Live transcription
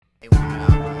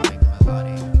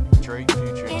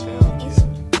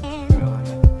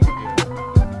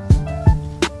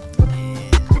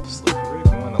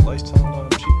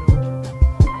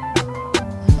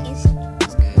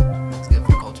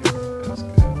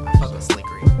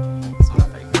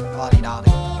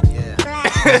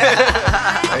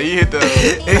Hey, you hit the.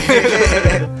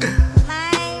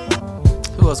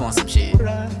 Who else won some shit?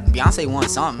 Beyonce won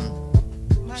something.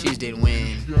 She just didn't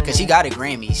win because she got a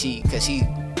Grammy. Cause she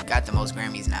got the most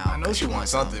Grammys now. I know she won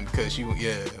something because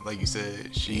like you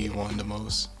said, she won the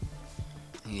most.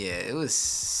 Yeah, it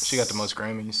was. She got the most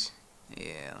Grammys.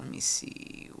 Yeah, let me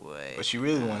see what. But she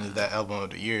really wanted that album of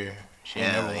the year. She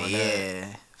ain't never won that.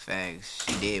 Yeah, facts.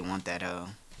 She did want that hoe.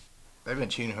 They've been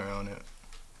cheating her on it.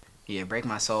 Yeah, Break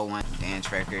My Soul won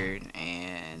dance record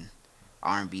and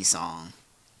R&B song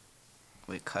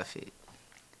with Cuff It.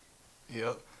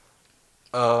 Yep.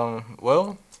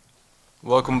 Well,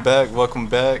 welcome back.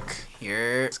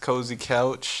 Here. It's Cozy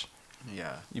Couch.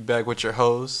 Yeah. You back with your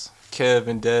hosts, Kev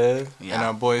and Dev, and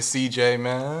our boy CJ,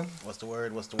 man. What's the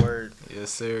word?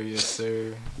 Yes, sir.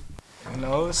 You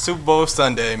know, it's Super Bowl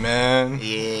Sunday, man.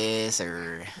 Yes,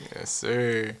 sir. Yes,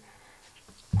 sir.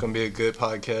 Gonna be a good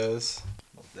podcast.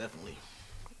 Most definitely.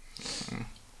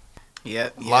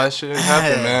 Yep. A lot of shit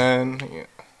happened, man.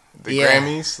 The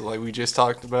Grammys, like we just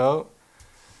talked about.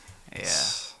 Yeah.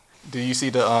 Do you see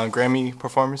the Grammy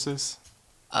performances?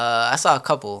 I saw a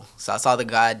couple. So I saw the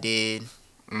God Did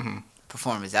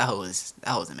performance. That was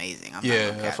amazing.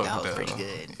 That was pretty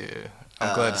good. Yeah.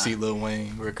 I'm glad to see Lil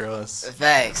Wayne, Rick Ross.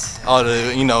 Facts. All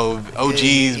the,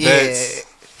 OGs, vets.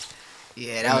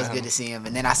 Yeah, that was good to see him.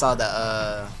 And then I saw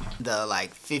the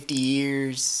like 50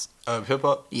 years of hip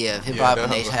hop. Yeah, hip hop,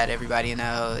 and they had everybody in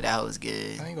that. That was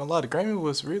good. I ain't gonna lie, the Grammy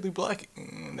was really black.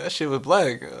 That shit was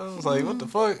black. I was like, what the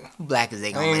fuck? Black as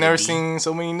they gonna. I ain't never seen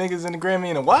so many niggas in the Grammy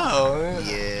in a while. Man.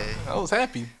 Yeah, I was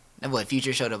happy. That boy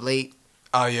Future showed up late.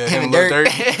 Oh yeah, him and Lil Durk.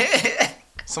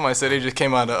 Somebody said they just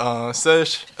came out of a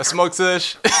smoke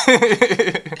sesh.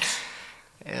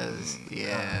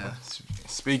 Yeah.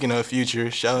 Speaking of Future,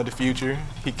 shout out to Future.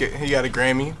 He got a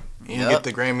Grammy. He didn't get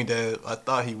the Grammy that I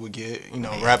thought he would get,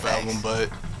 rap album, but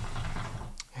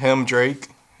him, Drake,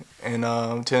 and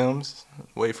Tim's,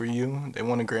 Wait For You, they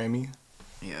won a Grammy.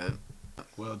 Yeah.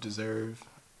 Well deserved.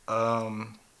 How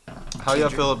y'all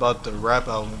feel about the rap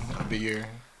album of the year?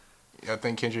 Y'all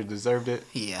think Kendrick deserved it?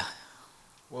 Yeah.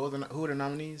 Who were the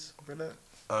nominees for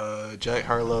that? Jack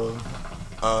Harlow,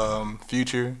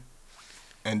 Future,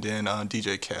 and then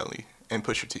DJ Khaled and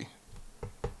Pusha T.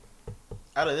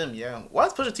 Out of them, yeah. Why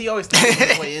does Pusha T always sneak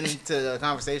his way into the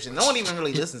conversation? No one even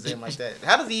really listens to him like that.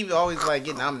 How does he even always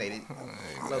get nominated?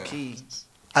 Low key.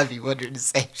 I'd be wondering the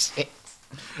same shit.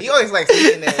 He always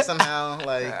sneaking there somehow.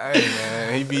 Hey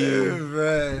man, he be.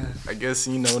 I guess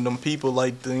them people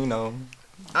like the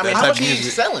I mean, how much is he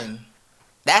selling?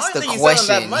 That's the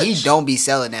question. He don't be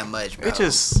selling that much, bro. It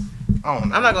just. I don't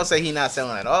know. I'm not gonna say he's not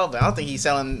selling at all, but I don't think he's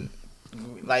selling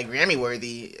Grammy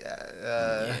worthy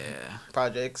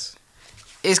projects.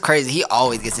 It's crazy. He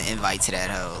always gets an invite to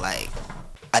that hoe.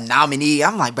 A nominee.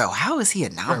 I'm like, bro, how is he a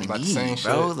nominee, bro?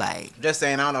 Just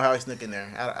saying, I don't know how he snuck in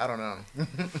there. I don't know.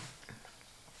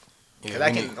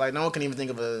 No one can even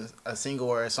think of a single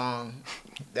or a song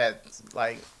that's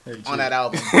on that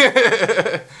album.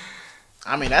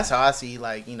 I mean, that's how I see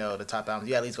the top albums.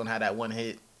 You at least gonna have that one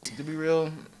hit. To be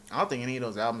real, I don't think any of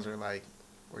those albums are they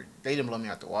didn't blow me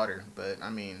out the water. But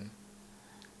I mean,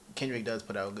 Kendrick does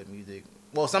put out good music.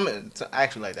 Well, I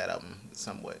actually like that album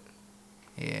somewhat.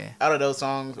 Yeah. Out of those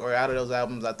songs or out of those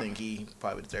albums, I think he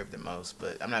probably deserved the most.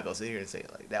 But I'm not gonna sit here and say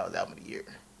that was album of the year.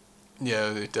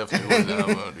 Yeah, it definitely was the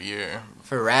album of the year.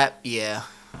 For rap, yeah.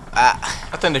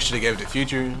 I think they should have gave it to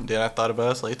Future. Then I thought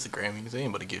about it. It's a Grammy. They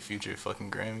ain't about to get Future a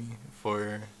fucking Grammy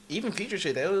for. Even Future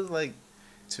shit, there was 2-3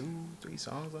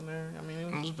 songs on there. I mean, it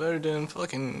was better than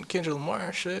fucking Kendrick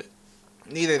Lamar shit.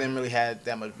 Neither of them really had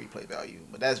that much replay value,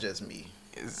 but that's just me.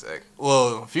 Exactly.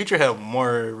 Well, Future had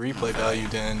more replay value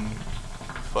than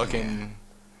fucking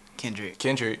Kendrick.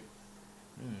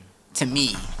 To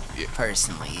me,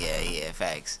 personally, yeah,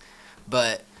 facts.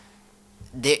 But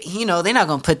they're not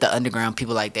gonna put the underground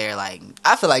people there.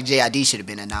 I feel like JID should have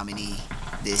been a nominee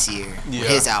this year with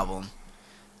his album.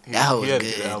 That was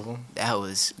good. That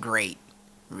was great,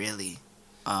 really.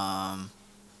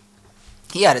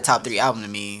 He had a top 3 album to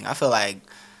me. I feel like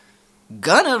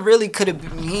Gunna really could have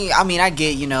been. I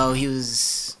get he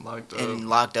was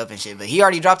locked up and shit, but he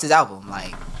already dropped his album.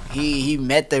 He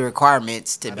met the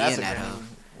requirements to be in that album.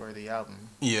 Worthy album.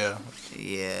 Yeah.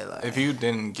 Yeah. If he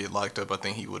didn't get locked up, I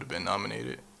think he would have been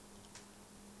nominated.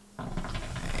 Yeah,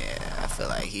 I feel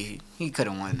like he could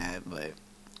have won that, but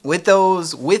with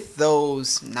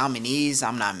those nominees,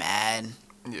 I'm not mad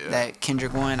that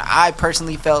Kendrick won. I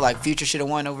personally felt like Future should have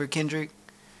won over Kendrick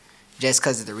just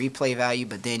because of the replay value,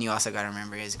 but then you also got to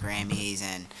remember his Grammys,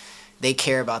 and they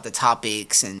care about the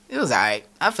topics, and it was alright.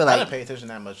 I feel like I didn't pay attention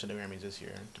that much to the Grammys this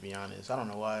year, to be honest. I don't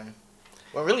know why.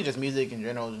 Well, really, just music in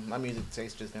general. My music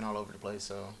taste just been all over the place.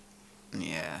 So.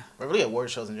 Yeah. But really, award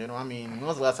shows in general. I mean, when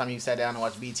was the last time you sat down and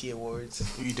watched BT Awards?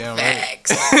 You damn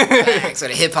Facts. right. Facts. Or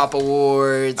the hip hop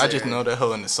awards. I just know that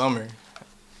hoe in the summer.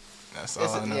 That's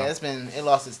all I know. Yeah, it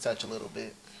lost its touch a little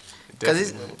bit.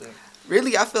 Because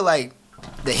really, I feel like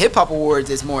the hip hop awards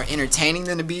is more entertaining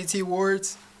than the BET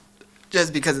awards,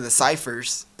 just because of the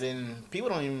ciphers. Then people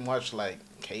don't even watch like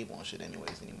cable and shit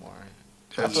anyways anymore.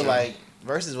 That's I feel true. like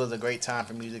Versus was a great time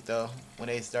for music though when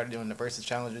they started doing the Versus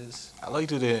challenges. I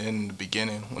liked it in the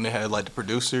beginning when they had like the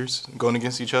producers going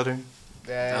against each other.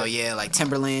 Oh yeah, like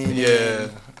Timberland. Yeah,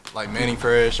 like Manny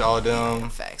Fresh, all them. Yeah,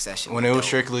 facts. That shit When it was dope.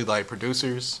 strictly like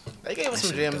producers, They gave us That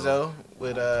some shit gems dope. though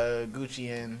with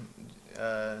Gucci and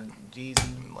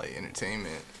Jeezy. like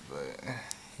entertainment, but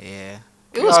Yeah,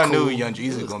 it we was all cool. knew Young It Jeezy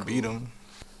was was gonna cool. beat him.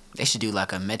 They should do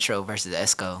like a Metro versus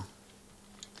Esco.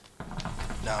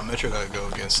 Nah, Metro gotta go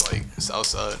against like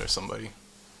Southside or somebody.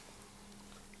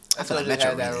 I feel like just Metro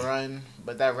had that really- run,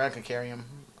 but that run could carry him.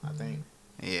 I think.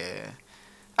 Yeah,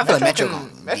 I feel like Metro gonna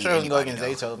beat Metro can go anybody,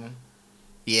 against though. Zaytoven.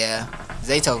 Yeah,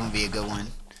 Zaytoven would be a good one.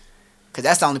 Cause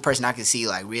that's the only person I can see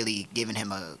like really giving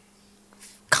him a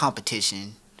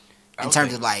competition I in would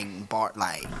terms think- of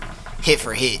like hit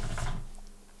for hit.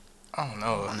 I don't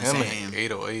know. On the Him same. and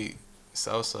 808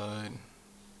 Southside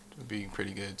would be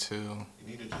pretty good too. You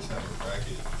need to just have a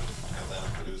bracket of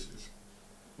Atlanta producers.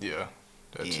 Yeah,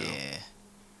 that too. Yeah,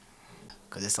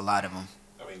 cause it's a lot of them.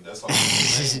 I mean, that's all I'm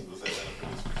saying was Atlanta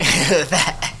producers.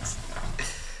 Facts.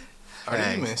 Are they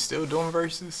Facts. even still doing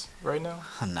verses right now?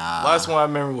 Nah. Last one I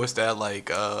remember was that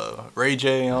like Ray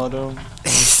J and all them.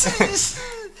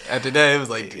 After that, it was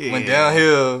like went Yeah.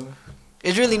 downhill.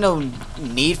 There's really no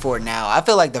need for it now. I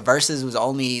feel like the verses was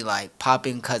only like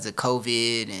popping because of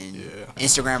COVID and Yeah.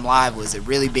 Instagram Live was a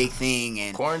really big thing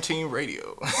and Quarantine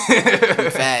radio.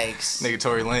 facts. Nigga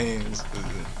Tory Lanez was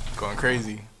going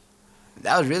crazy.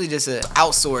 That was really just an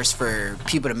outsource for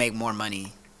people to make more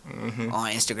money Hmm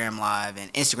on Instagram Live,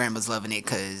 and Instagram was loving it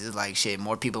because it's like shit,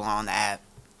 more people are on the app.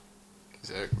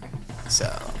 Exactly. So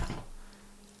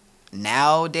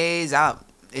nowadays,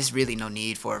 it's really no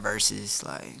need for a versus.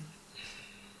 Like,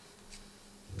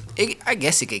 I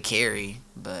guess it could carry,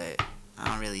 but I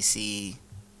don't really see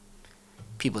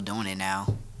people doing it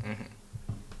now. Mhm.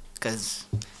 Cause,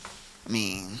 I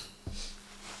mean,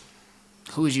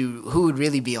 who would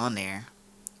really be on there?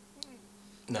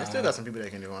 Nah, They still got some people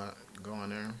that can go on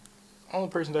there. only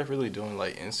person that's really doing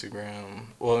like Instagram.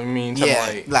 Well, I mean, talking Yeah,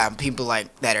 like like people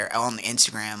like that are on the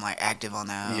Instagram, like active on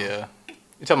that. yeah.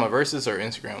 You talking about verses or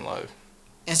Instagram Live?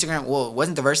 Instagram. Well,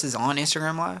 wasn't the verses on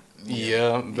Instagram Live?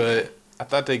 Yeah, but I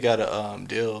thought they got a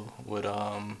deal with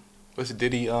what's the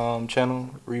Diddy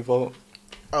channel Revolt,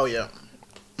 Oh yeah.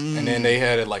 and then they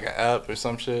had it like an app or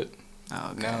some shit.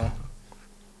 Oh, okay. Now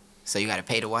So you gotta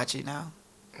pay to watch it now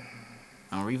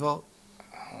on Revolt.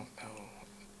 I don't know.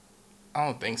 I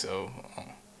don't think so.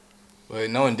 But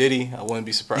knowing Diddy, I wouldn't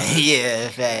be surprised. Yeah,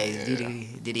 facts. Yeah.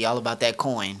 Diddy all about that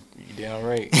coin. You damn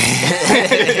right.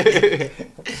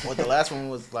 What the last one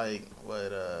was like?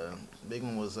 Big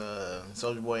one was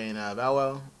Soulja Boy and Bow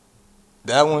Wow.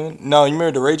 That one? No, you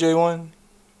remember the Ray J one?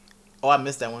 Oh, I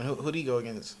missed that one. Who did he go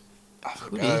against?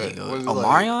 Who did he go? What was it Oh, like?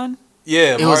 Marion?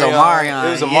 Yeah, It was Omarion, It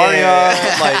was yeah.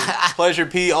 Omarion, like Pleasure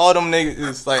P, all them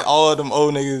niggas, like all of them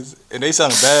old niggas, and they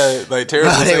sounded bad, like terrible.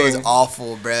 Bro, it was singing.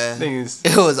 awful, bruh. Niggas,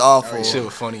 It was awful. shit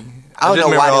was funny. I don't just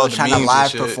know remember why they all were the trying to memes and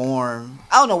live shit. perform.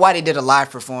 I don't know why they did a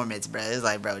live performance, bruh. It's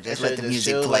like, bro, just let the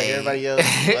music chill play. like everybody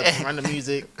else. Let them run the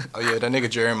music. Oh yeah, that nigga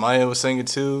Jeremiah was singing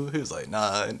too. He was like,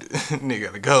 nah, nigga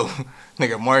gotta go.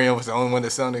 Nigga Mario was the only one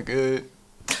that sounded good.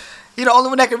 He the only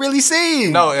one that can really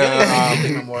sing. No,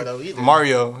 No more though. Either.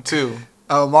 Mario too.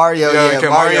 Oh, Mario. Yeah, okay,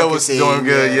 Mario was can doing sing,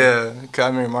 good. Yeah, 'Cause I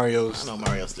remember I Mario's. know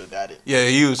Mario still got it. Yeah,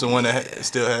 he was the one that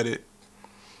still had it.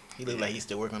 He looked like he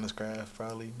still working on his craft,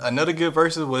 probably. Another good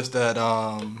versus was that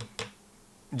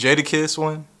Jadakiss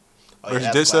one. Oh, yeah,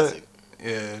 Versus that's Dipset. classic.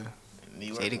 Yeah, New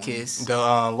York Jada one. Kiss. the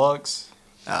Lux.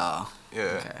 Oh, Yeah,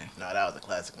 okay. No, that was a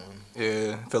classic one.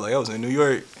 yeah. I feel like I was in New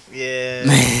York. Yeah,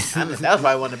 that was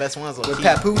probably one of the best ones. With Key.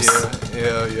 Papoose.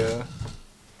 Yeah.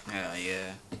 Hell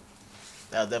yeah.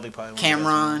 That was definitely probably one Cameron.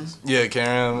 Of the best ones. Yeah,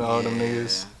 Karen, all them Yeah,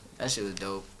 niggas. That shit was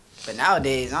dope. But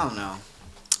nowadays, I don't know.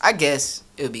 I guess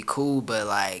it would be cool, but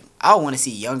like, I want to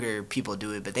see younger people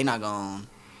do it, but they not gonna.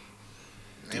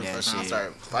 They Do was that first time I shit.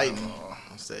 started fighting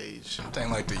on stage. I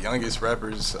think like the youngest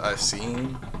rappers I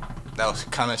seen that was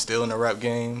kind of still in the rap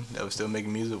game that was still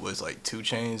making music was like 2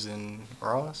 Chainz and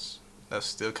Ross. That's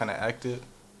still kind of active.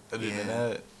 Other than Yeah.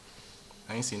 that,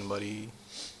 I ain't seen nobody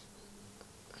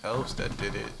else that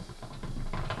did it.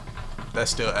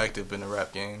 That's still active in the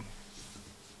rap game.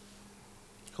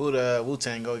 Who the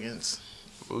Wu-Tang go against?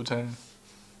 Wu-Tang.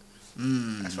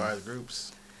 As far as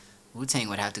groups. Wu-Tang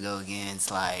would have to go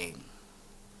against, like,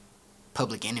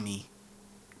 Public Enemy.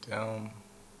 Damn.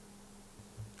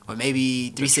 Or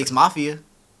maybe 3 6 Mafia.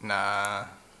 Nah,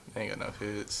 they ain't got enough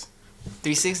hits.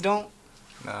 3 6 don't?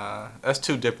 Nah, that's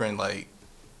two different, like...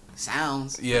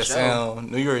 Sounds. Yeah, sure. sound.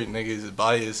 New York niggas is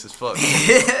biased as fuck.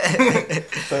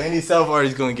 So any South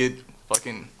artist gonna get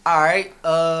fucking... Alright,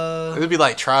 It'd be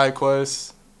like Tribe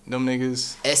Quest, them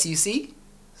niggas. SUC?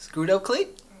 Screwed Up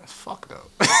Click? Fuck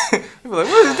though. They be like,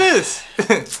 what is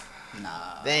this?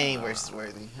 Nah. They ain't versus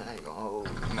worthy. I ain't gonna hold.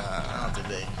 Nah. I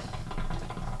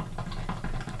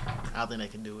don't think they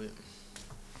can do it.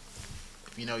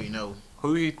 If you know, you know.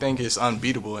 Who do you think is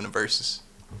unbeatable in the verses?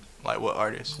 Like what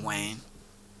artist? Wayne.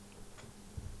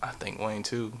 I think Wayne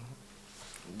too.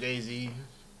 Jay-Z.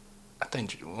 I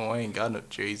think Wayne got no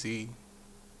Jay-Z.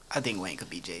 I think Wayne could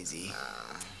be Jay-Z.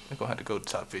 They're gonna have to go to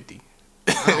top 50.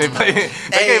 They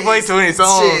can't play 20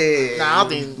 songs. Shit. Nah, I don't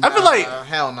think. I feel like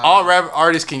hell no. all rap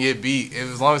artists can get beat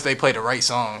as long as they play the right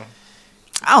song.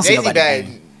 I don't see Jay-Z nobody bag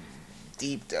beating.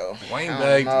 deep though. Wayne I don't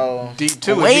bag know. deep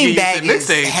too. Wayne bag is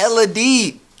mixtapes. hella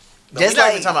deep. But Just we not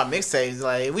like even talking about mixtapes.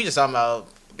 Like we just talking about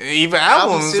Even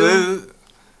Albums, albums. too.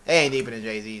 they ain't deeper than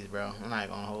Jay-Z's, bro. I'm not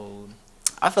gonna hold.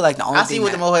 I feel like the only I see thing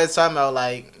what that, the Moheads talking about.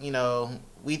 Like you know,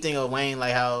 we think of Wayne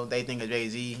like how they think of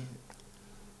Jay-Z.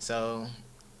 So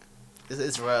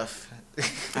it's rough.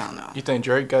 I don't know. You think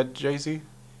Drake got Jay-Z?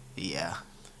 Yeah.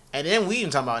 And then we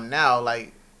even talking about now,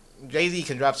 like Jay-Z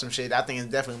can drop some shit. I think it's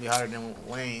definitely harder than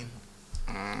Wayne.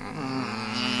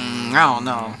 I don't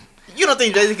know. You don't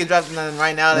think Jay-Z can drop nothing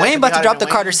right now? that Wayne could about be to harder drop the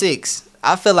than Carter Wayne? 6.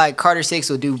 I feel like Carter 6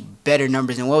 will do better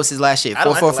numbers than what was his last shit? I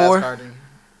don't like the last 444? Carter.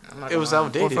 I'm not It was gonna lie.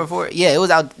 outdated. 444? Yeah, it was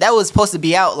out. That was supposed to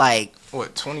be out like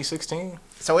What, 2016?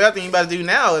 So what y'all think you about to do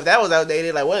now? If that was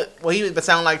outdated, like what he would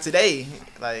sound like today?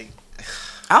 Like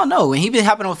I don't know. When he been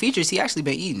hopping on features, he actually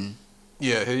been eating.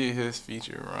 Yeah, his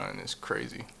feature run is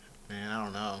crazy. man, I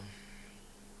don't know.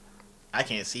 I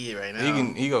can't see it right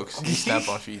now. He snap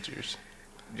on features.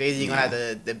 Jay-Z gonna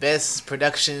have the best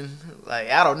production. Like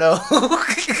I don't know.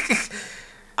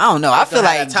 I don't know. I feel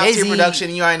like top Jay-Z tier production.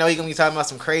 You already know he gonna be talking about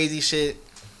some crazy shit.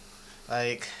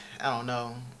 Like I don't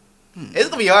know. It's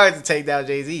gonna be hard to take down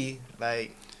Jay-Z.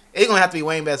 Like it's gonna have to be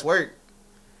Wayne's best work.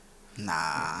 Nah.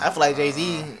 I feel like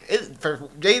Jay-Z. For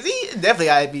Jay-Z, it definitely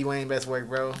gotta be Wayne's best work,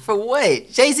 bro. For what?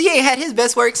 Jay-Z ain't had his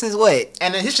best work since what?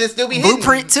 And then his shit still be hitting.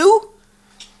 Blueprint 2?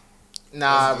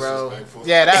 Nah, That's bro. disrespectful.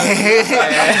 Yeah,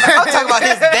 that. I'm talking about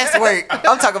his best work.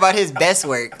 I'm talking about his best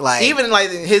work. Like Even like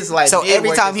his like. so mid every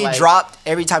work time is, he like, dropped,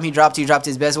 he dropped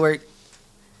his best work.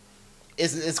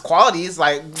 it's quality. It's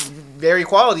like very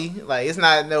quality. Like it's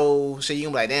not no shit. You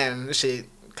can be like, damn, this shit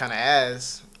kind of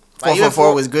ass. Like, even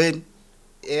 444 was good.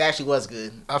 It actually was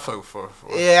good. I fuck with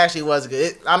 444. It actually was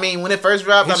good. I mean, when it first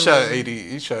dropped, He I mean, shot 80.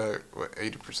 He shot what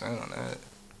 80% on that.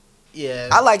 yeah.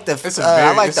 I like the It's a I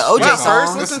very- like it's the a When I OJ song.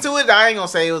 first song. listened to it, I ain't gonna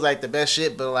say it was like the best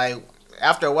shit, but like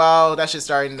after a while, that shit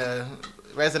starting to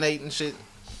resonate and shit.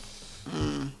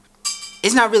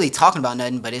 It's not really talking about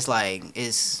nothing, but it's like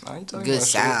it's Nah, he talking good about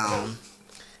shit. sound.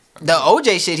 The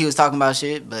OJ shit, he was talking about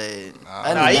shit, but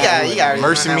other Nah, than you that, got- you got-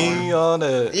 Mercy run that Me, all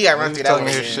that. You gotta run He through that talking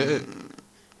one his again. shit.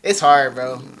 It's hard,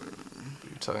 bro.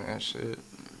 You talking that shit.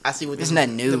 I see what It's the,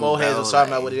 nothing new, the old heads bro, was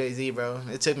talking like- about with Jay-Z, bro.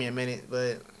 It took me a minute,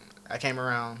 but I came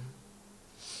around.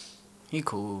 he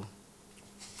cool.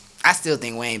 I still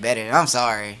think Wayne better. I'm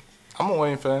sorry. I'm a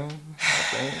Wayne fan. I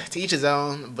think. To each his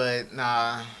own, but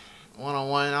nah,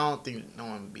 1-on-1, I don't think no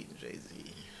one beat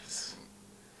Jay-Z.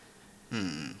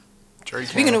 Drake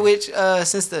Speaking can. of which,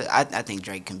 since I think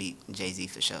Drake can beat Jay-Z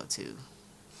for sure too.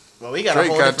 Well, we got Drake a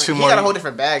whole got different. two He more- got a whole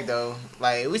different bag though.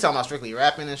 Like we talking about strictly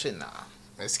rapping and shit. Nah,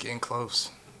 It's getting close.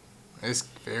 It's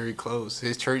very close.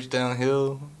 His church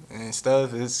downhill and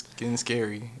stuff is getting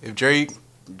scary. If Drake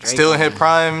still in his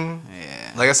prime,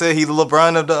 Yeah. like I said, he's the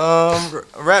LeBron of the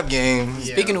rap game.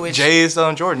 Yeah. Speaking of which, Jay is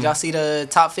Jordan. did y'all see the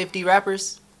top 50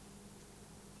 rappers?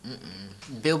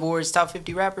 Billboard's top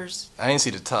 50 rappers? I didn't see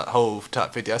the whole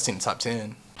top 50. I seen the top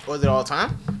 10. was it all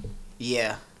time?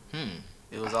 Yeah.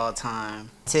 It was all time.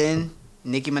 10,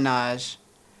 Nicki Minaj.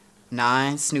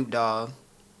 9, Snoop Dogg.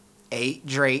 8,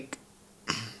 Drake.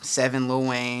 7, Lil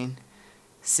Wayne.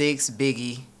 6,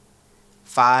 Biggie.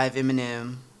 5,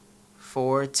 Eminem.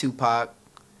 4, Tupac.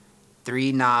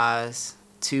 3, Nas.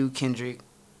 2, Kendrick.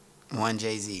 1,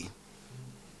 Jay-Z.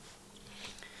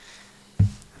 I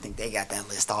think they got that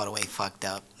list all the way fucked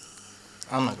up.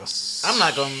 I'm not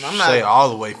gonna not. say all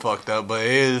the way fucked up, but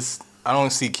it is. I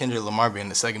don't see Kendrick Lamar being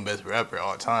the second best rapper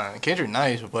all time. Kendrick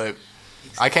nice, but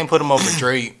I can't put him over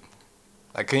Drake.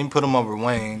 I can't put him over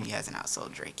Wayne. He hasn't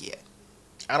outsold Drake yet.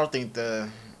 I don't think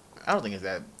it's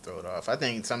that throw it off. I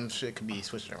think some shit could be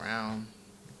switched around,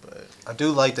 but I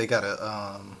do like they got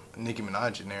a Nicki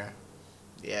Minaj in there.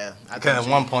 yeah. Because at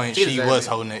one point she was it.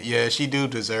 holding it. Yeah, she do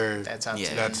deserve That top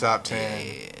 10. that top 10.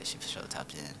 Yeah, she for sure top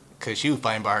 10. Because she was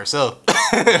fighting by herself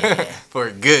Yeah. for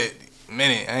a good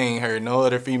minute. I ain't heard no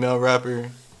other female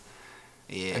rapper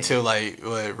Yeah. until like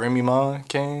Remy Ma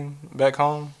came back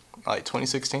home, like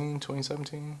 2016,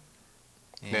 2017.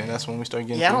 Yeah. Then that's when we started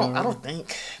getting. Yeah, female I don't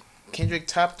think Kendrick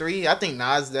top 3. I think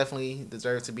Nas definitely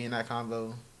deserves to be in that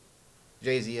combo.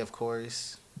 Jay-Z, of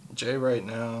course. Jay right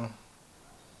now.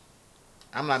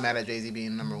 I'm not mad at Jay-Z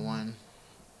being number 1.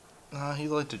 Nah, he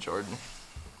like the Jordan.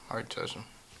 Hard to touch him.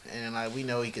 And like we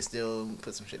know he could still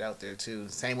put some shit out there too.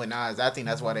 Same with Nas. I think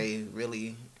that's why they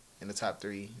really in the top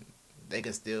 3. They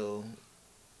could still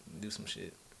do some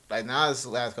shit. Like Nas'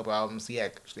 last couple albums, he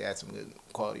actually had some good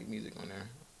quality music on there,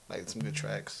 like some good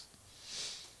tracks.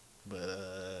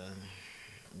 But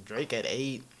Drake at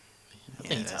 8. I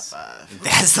think top 5.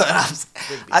 That's what I'm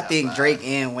saying. I think 5. Drake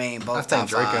and Wayne both I think top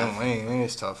Drake 5. and Wayne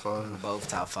is top 5. Both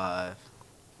top 5.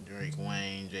 Drake,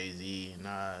 Wayne, Jay-Z,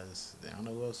 Nas. I don't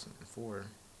know who else. 4.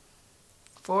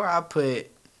 4, I put.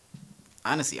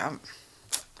 Honestly, I'm.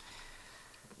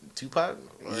 Tupac.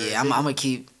 Yeah, I'm gonna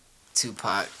keep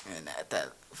Tupac at that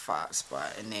 5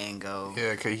 spot, and then go.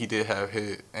 Yeah, cause he did have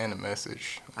Hit and a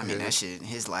Message. I mean yeah. that shit.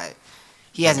 His like.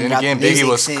 He hasn't Then dropped again, music Biggie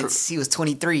was since he was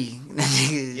 23.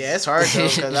 Yeah, it's hard though,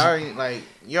 because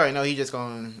you already know he just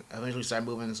gonna eventually start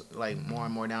moving like more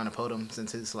and more down the podium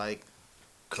since his like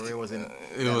career wasn't.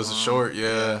 It was long. short,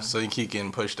 yeah. So you keep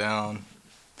getting pushed down.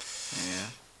 Yeah.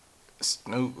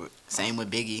 Snoop. Same with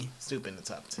Biggie. Snoop in the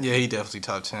top 10. Yeah, he definitely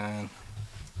top 10.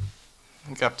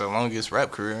 He got the longest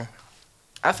rap career.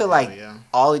 I feel like yeah.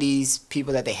 all of these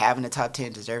people that they have in the top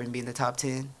 10 deserving to be in the top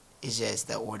 10. It's just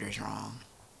the order's wrong.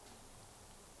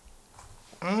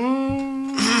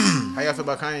 How y'all feel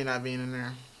about Kanye not being in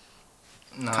there?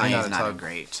 No, Kanye's not a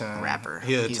great rapper.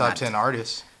 He a He's top not- 10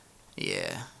 artist,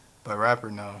 Yeah. but rapper,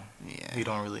 no. Yeah. He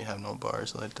don't really have no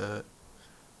bars like that.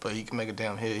 But he can make a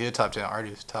damn hit. He a top 10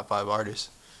 artist, top 5 artist.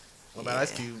 What about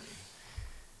Ice Cube?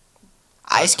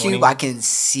 Ice Top Cube, 20? I can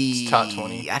see. Top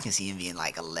 20. I can see him being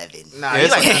like 11. Nah, Yeah,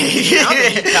 he's like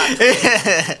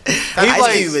Ice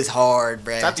like- Cube is hard,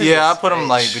 bruh. Top 10 Yeah, I is put him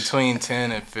like trash. between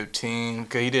 10 and 15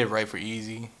 because he did Right for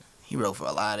Easy. He wrote for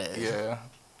a lot of. Yeah.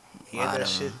 He had lot that of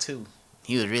shit too.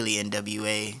 He was really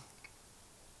NWA.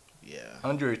 Yeah.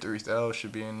 Andre 3000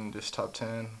 should be in this top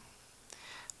 10.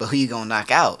 But who you gonna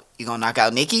knock out? You gonna knock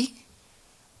out Nicki?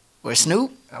 Or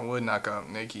Snoop? I would knock out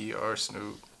Nicki or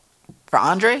Snoop. For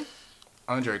Andre?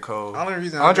 Andre cold. Only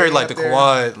reason Andre like the up there-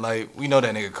 quad. Like, we know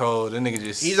that nigga cold. That nigga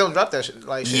just... He don't drop that shit.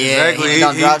 Like shit. Yeah, Exactly. he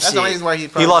don't drop That's the only shit. reason why he. He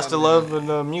probably lost the not love in in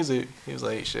the music. He was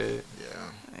like, shit.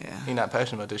 there. Yeah. He not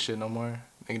passionate about this shit no more.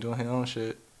 Nigga doing his own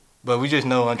shit. But we just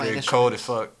know Andre Playing cold as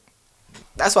fuck.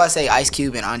 That's why I say Ice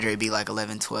Cube and Andre be like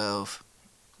 11, 12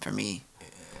 for me. Yeah.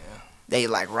 They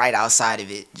like right outside of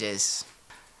it. Just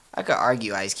I could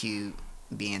argue Ice Cube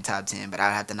being top 10, but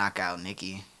I'd have to knock out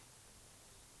Nicki.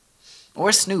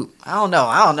 Or Snoop. I don't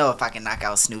know if I can knock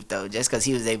out Snoop though, just because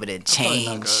he was able to probably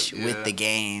knock change out, yeah. with the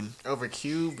game. Over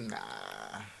Cube, nah.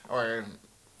 Or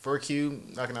for Cube,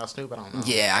 knocking out Snoop, I don't know.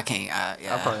 Yeah, I can't.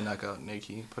 Yeah. I'll probably knock out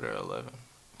Nicki. Put her at 11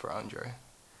 for Andre.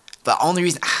 The only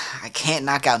reason I can't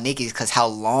knock out Nicki is because how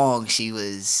long she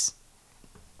was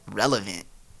relevant.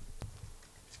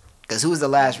 Because who was the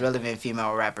last relevant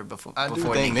female rapper before? I do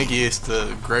before think Nicki is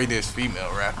the greatest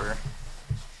female rapper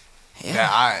Yeah.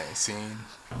 that I ain't seen.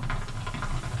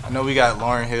 I know we got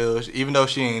Lauryn Hill, even though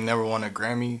she ain't never won a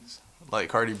Grammys, like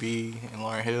Cardi B and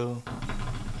Lauryn Hill.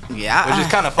 Yeah, Which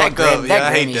is kinda that fucked Gram- up. That Yeah,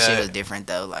 I hate Grammy shit that. was different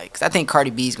though. Like, 'cause I think Cardi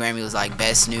B's Grammy was like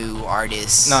best new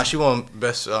artist. Nah, she won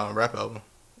best rap album.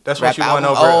 That's Rap what she won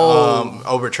album? over Oh.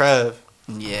 over Trav.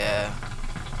 Yeah,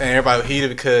 And everybody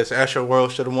heated because Astro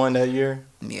World should have won that year.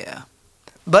 yeah.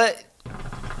 But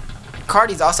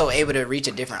Cardi's also able to reach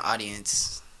a different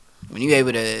audience. When you're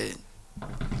able to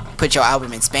put your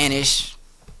album in Spanish,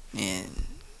 and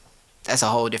that's a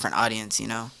whole different audience, you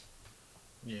know.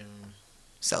 Yeah.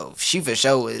 So she for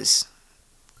sure was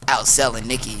outselling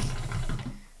Nicki.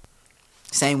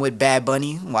 Same with Bad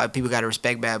Bunny. Why people gotta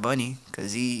respect Bad Bunny?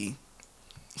 Cause he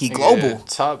global. Yeah,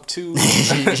 top 2.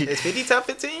 Is 50 top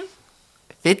 15?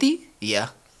 50? Yeah.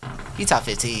 He top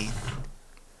 15.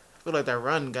 I feel like that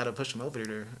run gotta push him over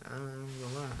there. I ain't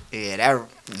gonna lie. Yeah, that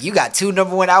you got 2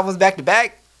 #1 albums back to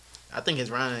back. I think his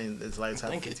run is like top I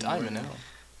think it's 15. diamond right now.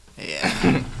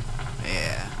 Yeah.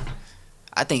 Yeah.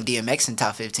 I think DMX in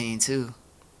top 15 too.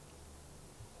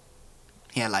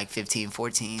 He had like 15,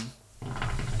 14.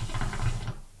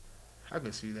 I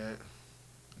can see that.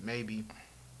 Maybe.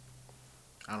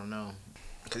 I don't know.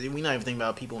 Because we not even thinking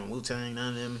about people in Wu-Tang, none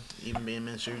of them even being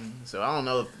mentioned. So I don't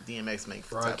know if DMX make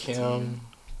for top 15.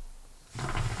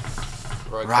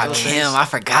 Rakim, I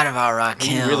forgot about Rakim.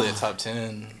 He really a top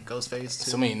 10. Ghostface,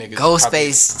 too. So many niggas.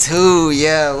 Ghostface, too.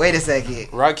 Yeah, wait a second.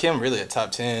 Rakim really a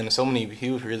top 10. So many. He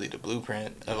was really the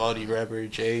blueprint of all these rappers.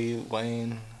 Jay,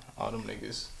 Wayne, all them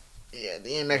niggas. Yeah,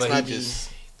 DMX but might he be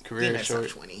just career DMX short.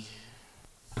 top 20.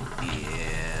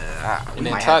 Yeah. And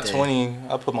then top 20,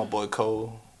 I put my boy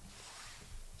Cole.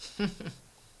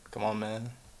 Come on, man.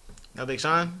 No Big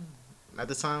Sean at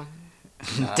this time?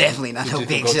 Nah, Definitely not no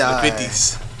Big Sean. Sean.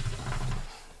 50s.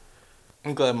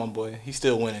 I'm glad my boy. He's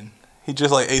still winning. He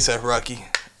just like ASAP Rocky.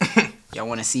 Y'all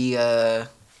want to see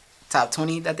top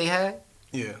 20 that they had?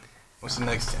 Yeah. What's the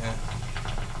next 10?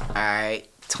 All right.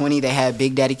 20, they had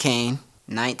Big Daddy Kane.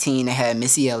 19, they had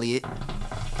Missy Elliott.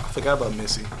 I forgot about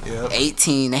Missy. Yeah.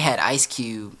 18, they had Ice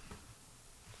Cube.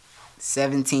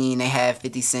 17, they had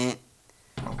 50 Cent.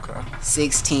 Okay.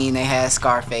 16, they had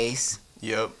Scarface.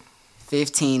 Yep.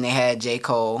 15, they had J.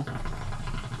 Cole.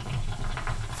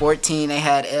 14, they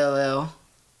had LL.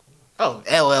 Oh,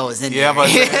 LL was in Yeah,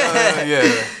 there.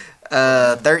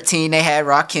 yeah. 13, they had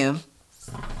Rakim.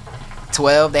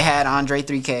 12, they had Andre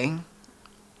 3K.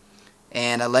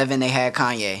 And 11, they had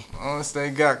Kanye. Unless they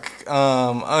got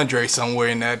Andre somewhere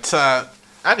in that top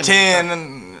I can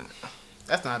 10.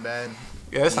 That's not bad.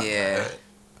 Yeah, that's not Yeah. bad.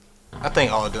 I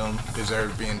think all of them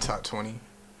deserve being top 20.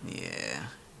 Yeah.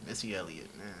 Missy Elliott,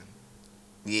 man.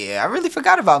 Yeah, I really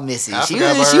forgot about Missy. I She forgot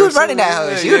was, about she her was running too. that hoe.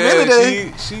 Yeah, She was really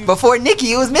the... she- Before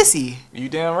Nicki, it was Missy. You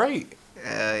damn right.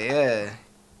 Yeah.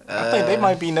 I think they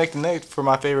might be neck to neck for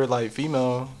my favorite like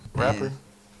female rapper.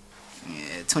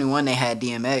 Yeah, 21, they had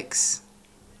DMX.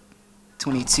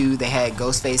 22, they had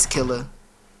Ghostface Killer.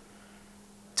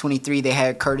 23, they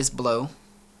had Curtis Blow.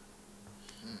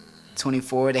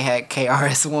 24, they had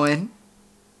KRS-One.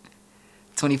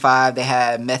 25, they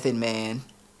had Method Man.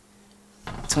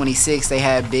 26, they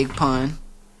had Big Pun.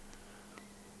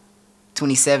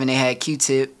 27, they had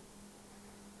Q-Tip.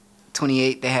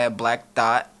 28, they had Black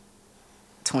Thought.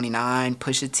 29,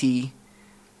 Pusha T.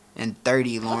 And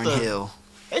 30, Lauryn Hill.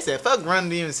 They said, fuck Run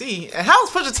DMC. And how's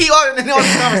Pusha T on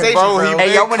this conversation, bro?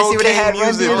 Hey, y'all want to see what they had Run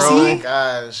music, Oh DMC? my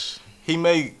gosh. He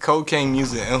made cocaine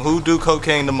music, and who do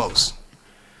cocaine the most?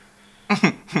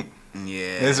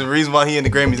 Yeah. There's a reason why he in the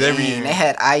Grammys every Dang, year. they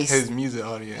had Ice. His music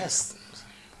audience. Yes.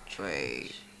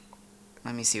 Wait.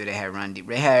 Let me see what they had Run D.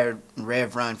 They had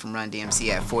Rev Run from Run DMC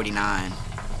at 49.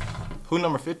 Who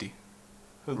number 50?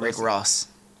 Who Rick listed? Ross.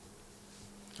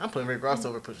 I'm putting Rick Ross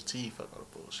over Pusha T. Fuck all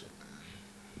the bullshit,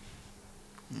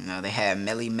 man. You know, they had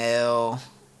Melly Mel.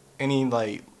 Any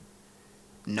like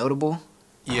Notable.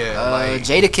 yeah like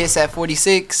Jadakiss at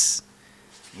 46.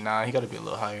 nah, he got to be a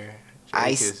little higher.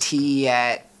 Ice-T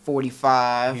at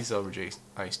 45. He's over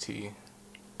Ice-T.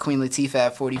 Queen Latifah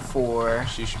at 44.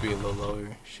 She should be a little lower.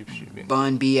 She should be.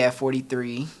 Bun B at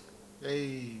 43.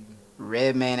 Hey.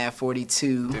 Redman at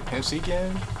 42. Did Pimp C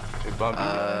again? Did Bun B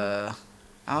again?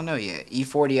 I don't know yet.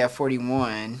 E40 at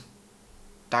 41.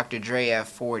 Dr. Dre at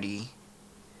 40.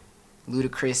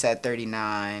 Ludacris at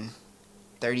 39.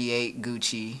 38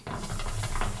 Gucci.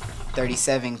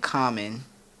 37 Common.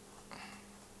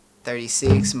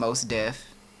 36 Mos Def.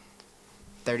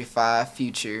 35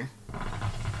 Future.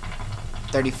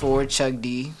 34 Chuck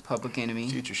D, Public Enemy.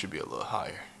 Future should be a little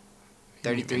higher. He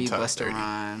need to be 33 in top Busta 30.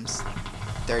 Rhymes.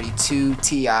 32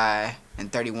 T.I.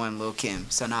 and 31 Lil Kim.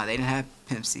 So nah, they didn't have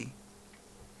Pimp C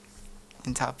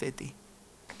in top 50.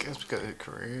 I guess because of his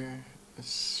career,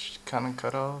 it's kind of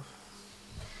cut off.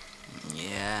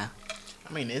 Yeah.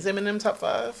 I mean, is Eminem top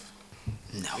 5?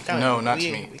 No. No, not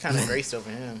to me. We kind of raced over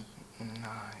him. Nah.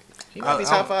 He might be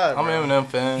top 5. I'm an Eminem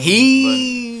fan.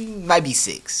 He might be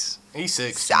 6. but he's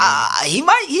 6. He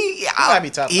might. He might be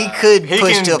top He 5. could He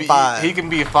push can to be, 5. He can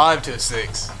be a 5 to a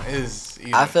 6. Is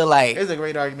I feel like There's a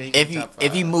great argument. He if can be you top 5.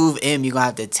 if you move M, you gonna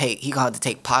have to take. He gonna have to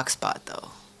take Pac's spot though.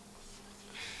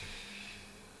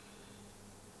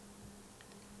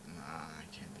 Nah, I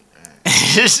can't do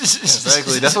that.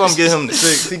 exactly. That's why I'm giving him the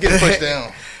 6. He getting pushed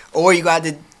down. Or you got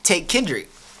to take Kendrick.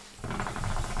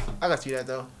 I can see that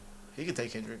though. He could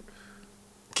take Kendrick.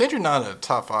 Kendrick not a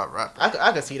top 5 rapper.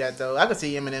 I can see that though. I can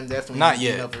see Eminem definitely Not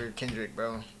being yet. over Kendrick,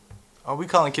 bro. Are we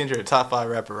calling Kendrick a top 5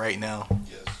 rapper right now?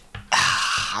 Yes.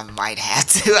 I might have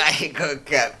to. I ain't gonna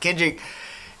cap Kendrick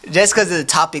just because of the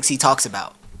topics he talks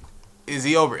about. Is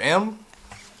he over M?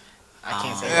 I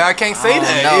can't say Yeah, that. I can't say Oh,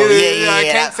 that. no. Yeah, I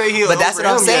can't say he. but that's over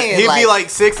what I'm him yet. saying, He'd be like- like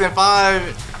 6 and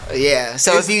 5. Yeah.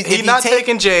 So if you he not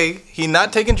taking Jay, he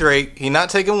not taking Drake, he not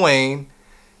taking Wayne,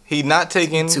 he not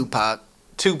taking Tupac.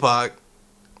 Tupac.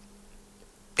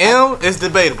 M is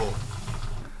debatable,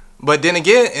 But then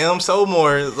again, M sold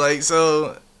more. Like,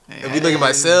 so if we look at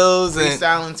my sales and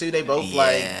freestyling too, they both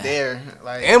like there.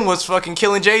 Like M was fucking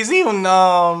killing Jay-Z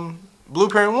on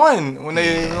Blueprint 1 when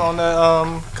they was on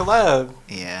the collab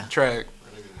track.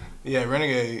 Yeah,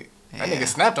 Renegade. That nigga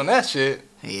snapped on that shit.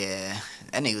 Yeah.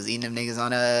 That nigga was eating them niggas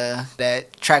on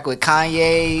that track with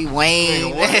Kanye,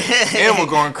 Wayne. M was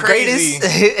going crazy.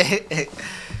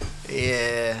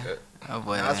 Yeah. Oh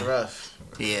boy. That's rough.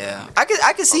 Yeah.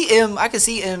 I could see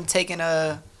him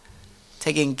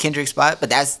taking Kendrick's spot, but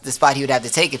that's the spot he would have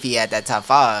to take if he had that top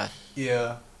 5.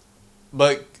 Yeah.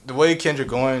 But the way Kendrick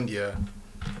going,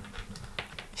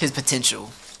 his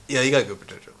potential. Yeah, he got good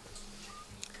potential.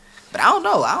 But I don't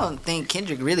know. I don't think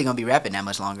Kendrick really gonna be rapping that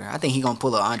much longer. I think he gonna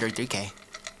pull a Andre 3K.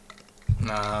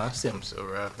 Nah, I see him still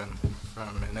rapping for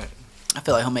a minute. I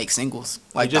feel like he'll make singles.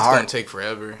 Like it's just gonna take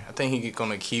forever. I think he's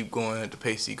gonna keep going at the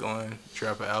pace he's going.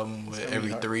 Drop an album with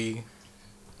every 3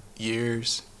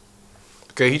 years.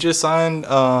 Okay, he just signed.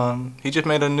 He just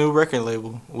made a new record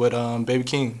label with Baby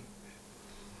King.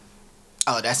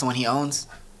 Oh, that's the one he owns.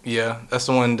 Yeah, that's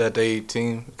the one that they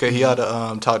team. Okay, he out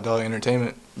of Top Dog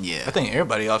Entertainment. Yeah. I think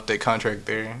everybody off their contract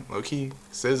there. Low key,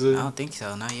 SZA. I don't think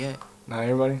so. Not yet. Not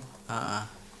everybody.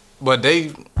 But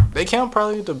they count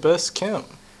probably the best camp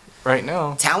right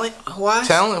now. Talent wise.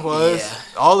 Yeah.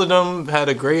 All of them had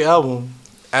a great album.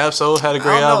 Absol had a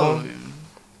great album.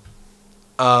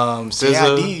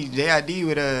 SZA. JID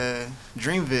with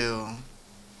Dreamville.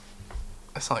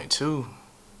 That's only 2.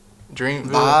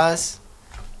 Dreamville.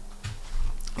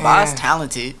 Boz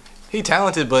talented. He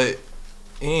talented, but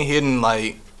he ain't hitting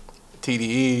like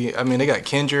TDE. I mean, they got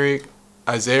Kendrick.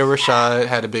 Isaiah Rashad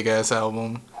had a big ass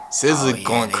album. SZA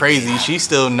going crazy. She's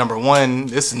still number 1.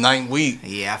 This is 9th week.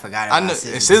 Yeah, I forgot about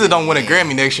SZA. SZA don't win a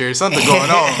Grammy next year. Something going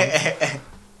on.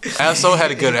 Absol had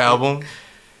a good album.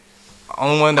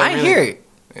 Only one that I didn't hear it.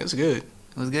 It was good.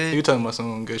 It was good. You talking about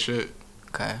some good shit.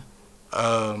 Okay.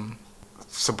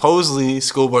 Supposedly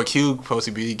Schoolboy Q supposed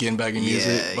to be getting back in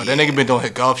music, but that nigga been doing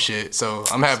his golf shit, so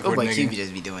I'm happy for the nigga. Schoolboy Q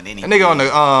just be doing anything. That nigga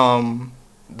on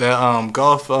the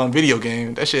golf video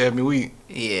game, that shit had me weak.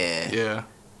 Yeah.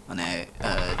 On that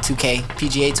 2K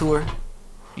PGA tour.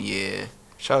 Yeah.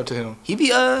 Shout out to him. He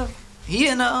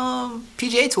in the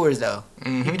PGA tours though.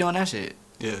 He be doing that shit.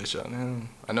 Yeah, shout out to him.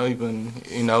 I know he been,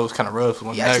 it was kind of rough.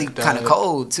 He actually kind of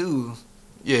cold too.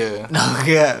 Yeah. No,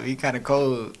 yeah, he kind of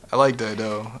cold. I like that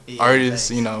though. Yeah,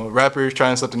 Artists, rappers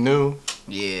trying something new.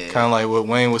 Yeah. Kind of like what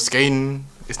Wayne was skating.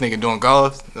 This nigga doing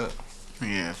golf.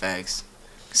 Yeah, facts.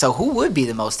 So who would be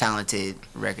the most talented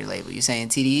record label? You saying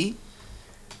TDE?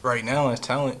 Right now, as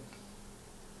talent.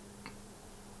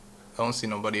 I don't see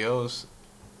nobody else.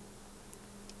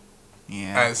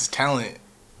 Yeah. As talent.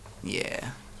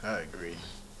 Yeah. I agree.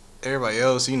 Everybody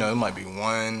else, it might be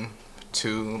 1,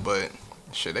 2, but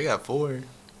shit, they got 4.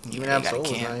 Even Absol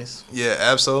was nice. Yeah,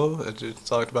 Absol. I just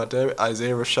talked about that.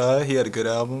 Isaiah Rashad, he had a good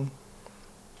album.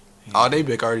 Yeah. All they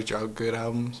big artists drop good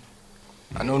albums.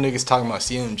 I know niggas talking about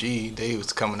CMG. They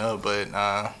was coming up, but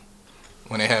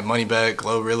when they had Moneybagg,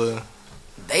 Glorilla,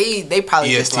 they probably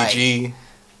ESTG, just like,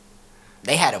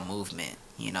 they had a movement.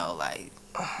 It was like,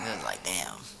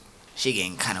 damn, she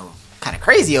getting kind of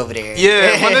crazy over there.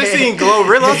 Yeah, when they seen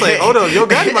Glorilla, I was like, hold up, Yo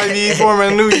Gotti might be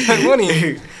forming a new Young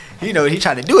Money. He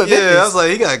trying to do it. Yeah, Memphis. I was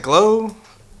like, he got Glow.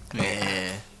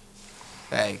 Yeah,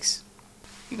 thanks.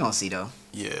 You gonna see though.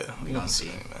 Yeah, we gonna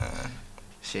see, man.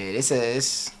 Shit,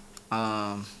 it's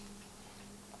I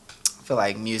feel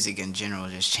like music in general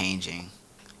is just changing.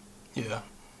 Yeah.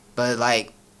 But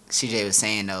like CJ was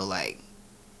saying though, like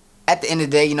at the end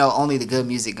of the day, only the good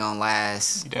music gonna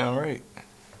last. You damn right.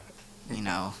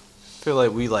 I feel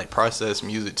like we process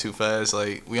music too fast.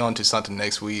 Like we on to something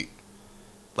next week.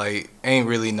 Like ain't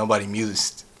really nobody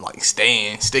music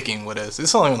sticking with us.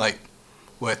 It's only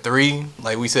 3?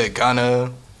 Like we said,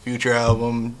 Ghana, Future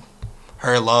album,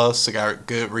 Her Loss, got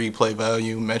good replay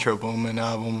value. Metro Boomin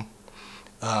album,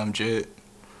 JID.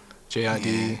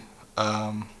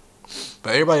 But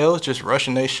everybody else just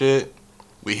rushing their shit.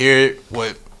 We hear it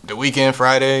the weekend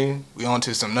Friday. We on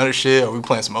to some other shit, or we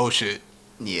playing some old shit.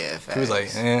 Yeah, facts. He was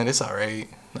like, man, it's alright.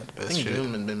 Not the best I think shit.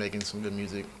 June been making some good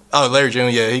music. Oh, Larry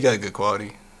June, yeah, he got good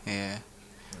quality. Yeah.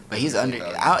 But he's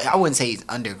I wouldn't say he's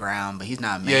underground, but he's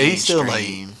not mainstream. Yeah, he's still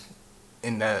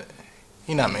in that.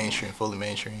 He's not mainstream, fully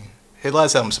mainstream. His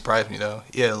last album surprised me though.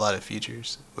 He had a lot of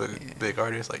features with big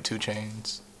artists like 2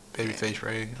 Chainz, Babyface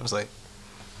Ray. I was like,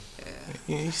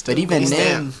 but even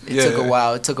them, it took a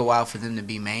while. It took a while for them to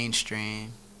be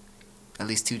mainstream. At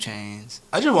least 2 Chainz.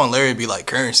 I just want Larry to be like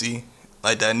Currency.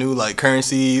 Like that new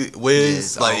Currency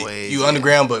Wiz, always,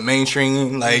 underground but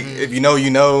mainstream. Like if you know,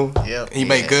 Yep. he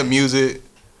make good music.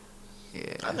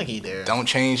 Yeah. I think he there. Don't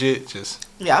change it. Just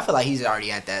Yeah, I feel like he's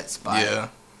already at that spot. yeah.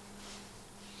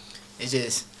 It's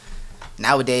just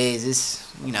nowadays, it's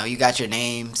you got your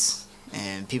names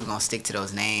and people gonna stick to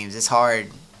those names. It's hard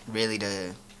really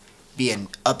to be an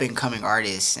up and coming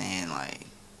artist and like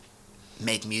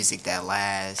make music that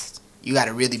lasts. You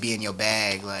gotta really be in your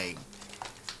bag, like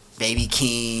Baby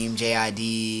Keem,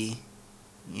 JID,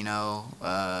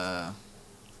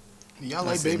 Y'all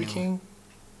like Baby King?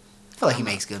 I feel like he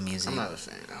makes good music. I'm not a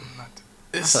fan.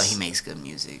 I feel like he makes good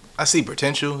music. I see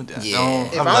potential. Yeah.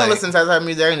 If I don't listen to that type of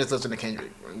music, I can just listen to Kendrick.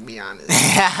 To be honest.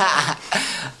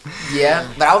 Yeah,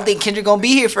 but I don't think Kendrick gonna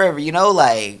be here forever.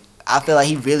 Like I feel like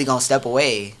he really gonna step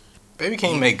away. Baby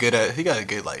King make good at. He got a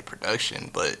good like production,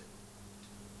 but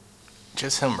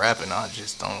just him rapping, I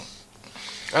just don't.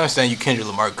 I understand you Kendrick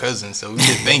Lamar cousin, so we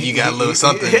just think you got a little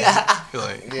something. You're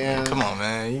like, yeah. Come on,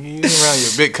 man, you around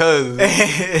your big cousin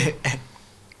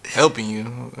helping you.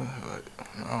 But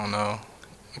I don't know.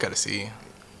 I gotta see.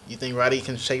 You think Roddy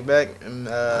can shake back? And,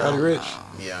 Roddy Rich?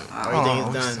 Yeah. Or you think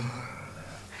he's done?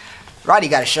 Roddy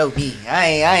gotta show me.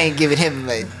 I ain't giving him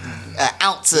an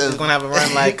ounce He's of. gonna have a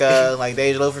run like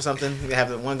Dej Loaf or something. You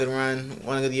have one good run,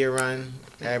 one good year run.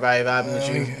 Everybody vibing with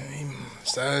you.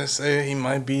 I say he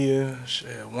might be a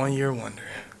 1 year wonder.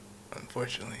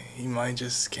 Unfortunately, he might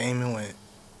just came and went.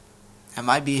 That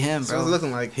might be him, So bro. it's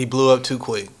looking like He blew up too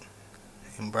quick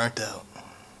and burnt out.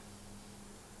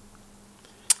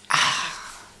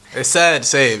 It's sad to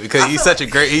say it because he's such a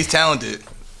he's talented,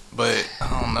 but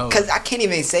I don't know. Cause I can't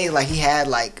even say like he had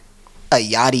like a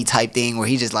Yachty type thing where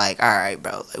he just like, all right,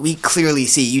 bro, like, we clearly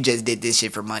see you just did this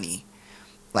shit for money.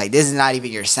 Like this is not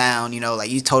even your sound, like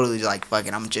you totally like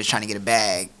fucking. I'm just trying to get a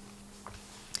bag.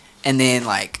 And then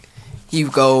like you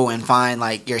go and find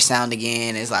like your sound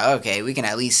again. It's like okay, we can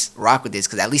at least rock with this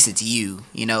because at least it's you,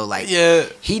 like Yeah,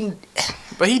 he.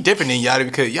 but he different than Yachty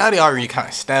because Yachty already kind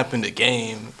of snapping the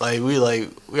game. Like we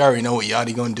already know what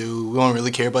Yachty gonna do. We don't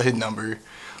really care about his number.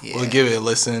 Yeah. We'll give it a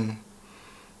listen.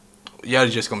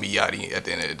 Yachty just gonna be Yachty at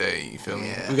the end of the day. You feel me?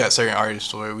 Yeah. We got certain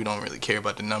artists where we don't really care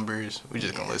about the numbers. We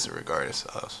just gonna listen regardless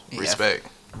of respect.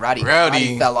 Roddy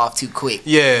fell off too quick.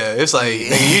 Yeah, it's like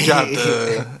nigga, you dropped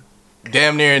the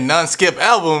damn near non-skip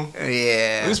album.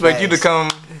 Yeah. We expect you to come.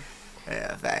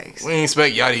 Yeah, thanks. We didn't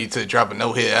expect Yachty to drop a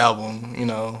no-hit album.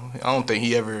 I don't think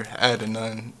he ever had a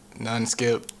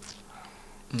non-skip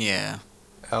Yeah.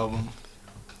 album.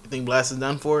 you think Blast is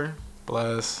done for?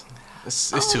 Blast.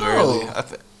 It's too know. early.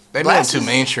 They made him Blast too is-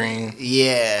 mainstream.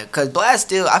 Yeah, cause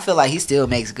Blast I feel like he still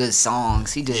makes good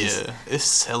songs. He just. Yeah,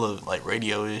 it's hella like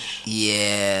radio-ish.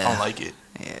 Yeah. I don't like it.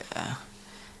 Yeah.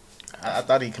 I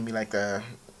thought he could be like a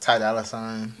Ty Dolla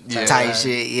 $ign. Yeah. Tight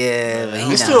shit, yeah. But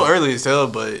he It's not. still early as hell,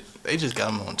 but they just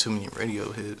got him on too many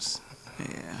radio hits.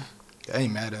 Yeah. I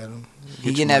ain't mad at him.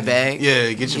 He Get getting your that money. bag.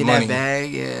 Yeah, get your money. that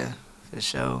bag, yeah. For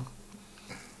sure.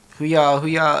 Who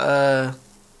y'all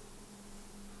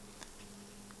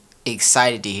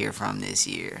excited to hear from this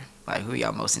year? Like who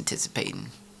y'all most anticipating?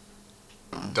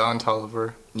 Don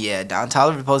Toliver. Yeah, Don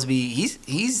Toliver supposed to be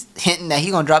he's hinting that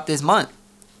he gonna drop this month.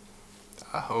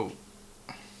 I hope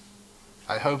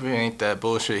it ain't that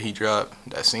bullshit he dropped,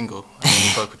 that single. I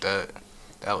didn't fuck with that.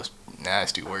 That was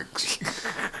nasty works.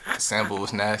 The sample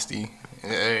was nasty.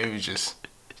 It was just,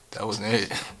 that wasn't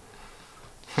it.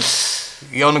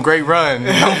 You on a great run.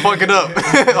 Don't fuck it up.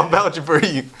 I'm vouching for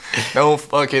you. Don't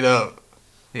fuck it up.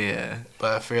 Yeah.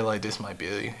 But I feel like this might be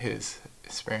his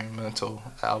experimental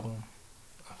album,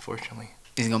 unfortunately.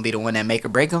 He's gonna be the one that make or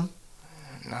break him?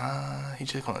 Nah, he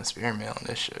just gonna experiment on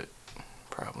this shit.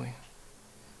 Probably.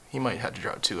 He might have to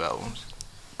drop 2 albums.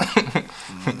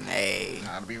 Hey.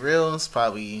 Nah, to be real, it's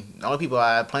probably the only people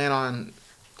I plan on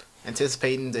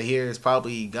anticipating to hear is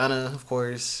probably Gunna, of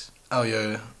course. Oh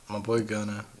yeah, my boy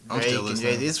Gunna. I'm Drake still and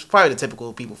listening. Jay-Z. It's probably the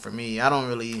typical people for me. I don't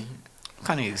really.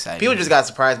 Kind of excited. People just got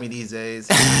surprised me these days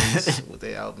with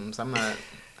their albums. I'm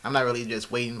not really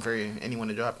just waiting for anyone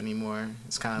to drop anymore.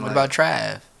 It's kind of What like about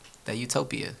Trav? That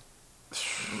Utopia.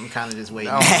 I'm kind of just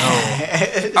waiting. I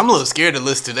don't know. I'm a little scared to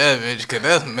listen to that bitch because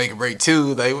that's make a break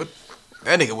too. Like what?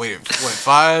 That nigga waited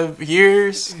 5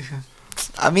 years.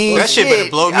 I mean, That shit better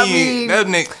blow me. I mean, That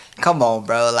nigga. come on,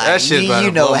 bro. Like That shit you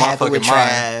better know blow what my happened with fucking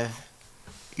mind.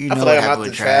 Trav. You I know feel what like I'm happened out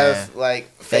with the Trav. Trav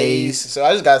like phase, so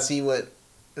I just gotta see what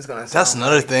it's gonna. Sound That's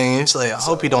another like. thing. It's like I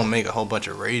hope he don't make a whole bunch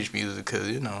of rage music because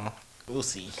We'll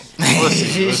see. we'll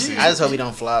see. We'll see. I just hope he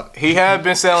don't flop. He had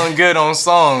been sounding good on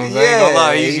songs. I ain't gonna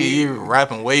lie. Yeah, He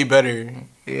rapping way better.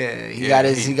 Yeah, he Yeah,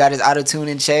 got his auto tune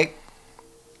in check.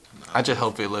 I just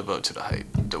hope it live up to the hype,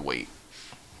 the wait.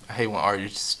 I hate when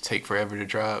artists take forever to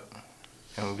drop.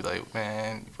 And we'll be like,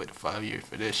 man, you waited 5 years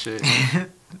for this shit.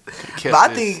 Could've But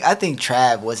I think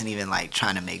Trav wasn't even like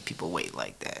trying to make people wait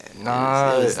like that.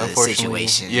 Nah, it was the unfortunately.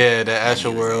 situation. Yeah, the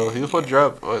Astro World. He was supposed to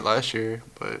drop last year,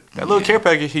 but that little care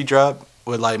package he dropped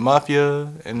with like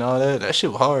Mafia and all that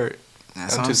shit was hard.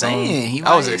 That's what I'm saying.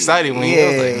 I was excited when he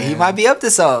was like, man. He might be up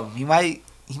to something. He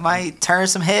might turn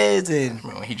some heads and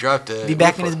when he dropped that, be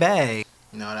back in his bag.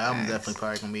 No, that album's definitely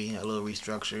probably gonna be a little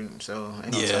restructured. So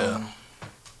yeah.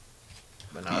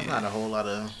 But no, it's not a whole lot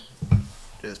of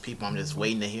just people I'm just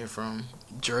waiting to hear from.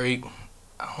 Drake,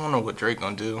 I don't know what Drake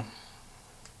gonna do.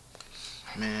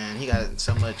 Man, he got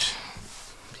so much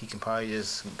he can probably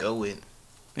just go with.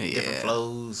 Different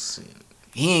flows.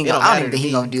 I don't even think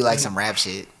he gonna do like some rap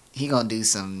shit. He gonna do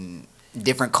some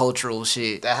different cultural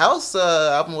shit. The House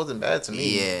album wasn't bad to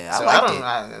me. Yeah, so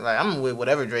I'm with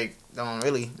whatever Drake. Don't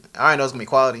really. I already know it's gonna be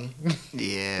quality.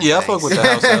 Yeah, I fuck with the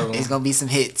House album. It's gonna be some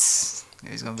hits.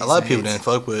 There's gonna be a lot of people didn't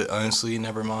fuck with it, honestly.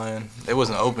 Never mind, they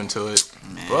wasn't open to it.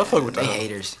 Man, but I fuck with they that.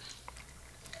 Haters.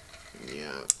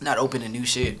 Yeah, not open to new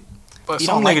shit. But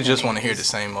some niggas just want to hear the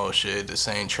same old shit, the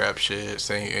same trap shit,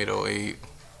 same 808.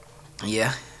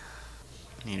 Yeah,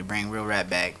 need to bring real rap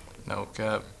back. No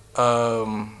cap.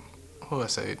 Who I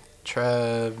say?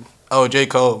 Trav. Oh, J.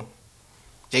 Cole.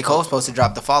 J. Cole's supposed to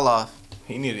drop the Fall Off.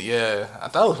 He needed, yeah. I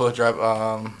thought it was supposed to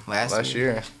drop last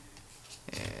year.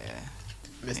 Yeah.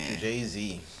 Mr.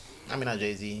 Jay-Z. I mean, not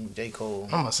Jay-Z. J. Cole.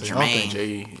 I'm gonna say, I don't think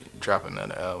Jay drop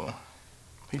another album.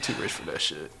 He too rich for that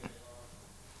shit.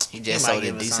 He just sold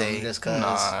it, just cause.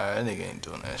 Nah, that nigga ain't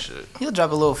doing that shit. He'll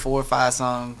drop a little 4 or 5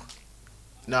 song.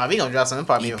 Nah, if he gonna drop something,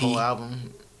 probably EP. a whole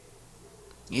album.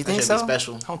 You think so? Be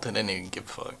special. I don't think that nigga give a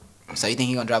fuck. So you think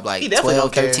he gonna drop like He definitely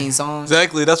 12, don't care. 13 songs?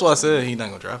 Exactly, that's why I said he not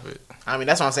gonna drop it. I mean,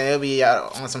 that's what I'm saying. It'll be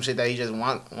out on some shit that he just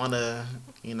wanna,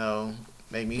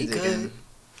 make music. He could. And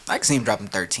I can see him dropping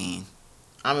 13.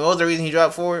 I mean, what was the reason he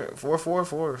dropped 4?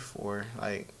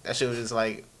 Like that shit was just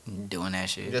like Doing that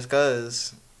shit. just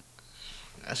cause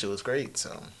that shit was great.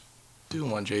 So Do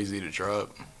want Jay-Z to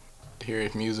drop, to hear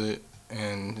his music,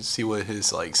 and see what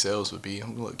his like sales would be.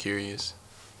 I'm a little curious.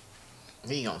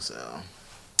 he gonna sell.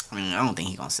 I mean, I don't think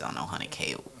he gonna sell no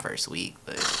 100K first week,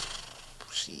 but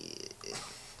Shit,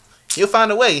 he'll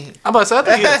find a way. I'm about to say, I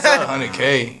think he'll sell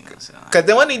 100K. Cause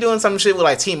then wasn't he doing some shit with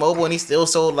like T-Mobile and he still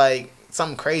sold like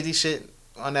some crazy shit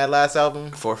on that last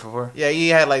album? 4 for 4. Yeah, he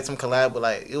had like some collab with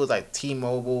like it was like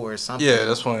T-Mobile or something. Yeah,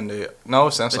 that's when they. No,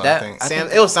 Samsung. that- I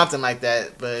think It was something like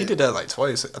that. But he did that like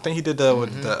twice. I think he did that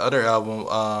with the other album.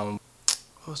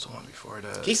 What was the one before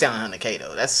that? he's selling 100K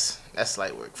though. That's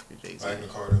light work for Jay-Z. Magna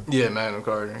Carta. Yeah, Magna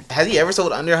Carta. Has he ever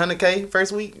sold under 100K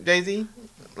first week, Jay-Z?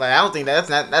 Like I don't think that's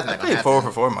not I gonna think happen. 4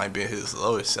 for 4 might be his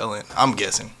lowest selling. I'm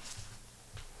guessing.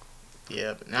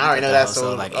 Yeah, but I already know that that's was sold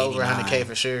sold like over 89. 100K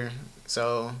for sure.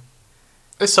 So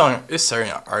It's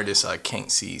certain artists I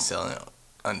can't see selling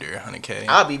under 100K.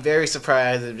 I'll be very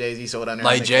surprised if Jay-Z sold under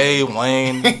Like 100K. Jay,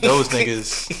 Wayne, those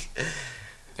niggas,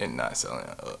 they're not selling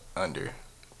under.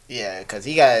 Yeah, because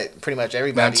he got pretty much Now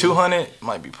everybody. 200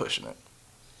 might be pushing it.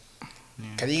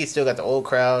 Because he still got the old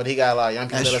crowd. He got a lot of young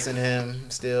people That's listening to him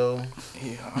still.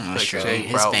 Yeah, That's true. Jay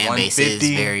His brought fan base is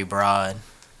 150. very broad.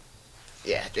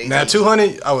 Yeah, Jay-Z. Now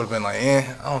 200, I would have been like,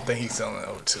 I don't think he's selling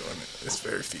over 200. It's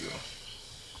very few.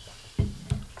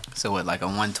 So what, like a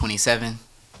 127?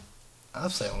 I'm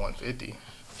saying 150,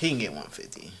 He can get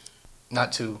 150.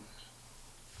 not 2.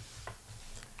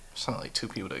 Something like 2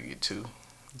 people that get 2.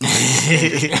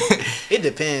 It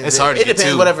depends. It's hard to It get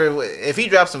depends. two. Whatever. If he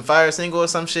drops some fire single or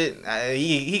some shit,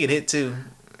 he could hit 2.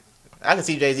 I could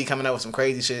see Jay-Z coming out with some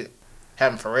crazy shit,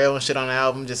 having Pharrell and shit on the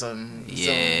album. Just some.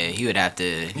 Yeah, he would have to.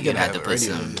 He would gotta have to have put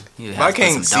a radio. some. He would But I have to put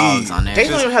can't some dogs see- on there. Jay-Z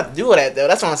don't even have to do all that though.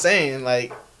 That's what I'm saying.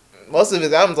 Like most of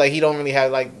his albums, like he don't really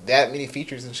have like that many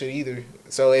features and shit either.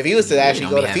 So if he was to Yeah, he actually don't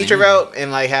go be the having feature any. route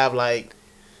and like have like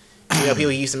people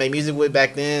he used to make music with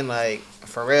back then, like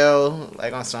Pharrell,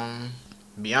 like on some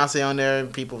Beyonce on there,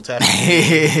 people tapping.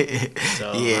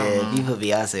 So, Yeah, you put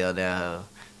Beyonce on there. Huh?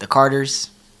 The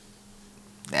Carters.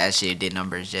 That shit did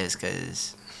numbers just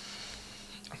cause.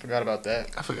 I forgot about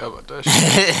that. I forgot about that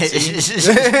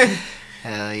shit.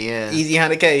 Hell yeah. Easy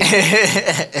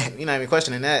 100K. You're not even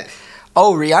questioning that.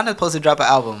 Oh, Rihanna's supposed to drop an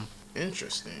album.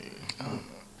 Interesting.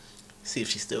 See if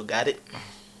she still got it.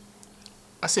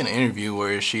 I seen an interview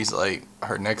where she's like,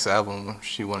 her next album,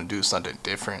 she want to do something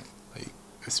different, like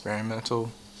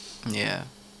experimental. Yeah.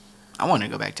 I want to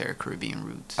go back to her Caribbean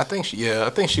roots. I think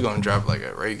she gonna drop like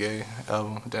a reggae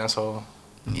album, dancehall.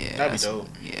 Yeah. That'd be that's- dope.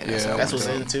 Yeah, Yeah, that's That's would what's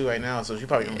dope. in too right now. So she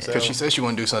probably gonna sell. Cause she said she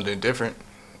want to do something different,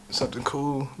 something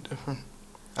cool, different.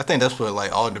 I think that's what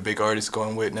like all the big artists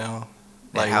going with now,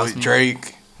 That like house with music.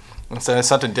 Drake. Instead of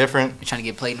something different, You're trying to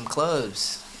get played in them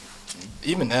clubs.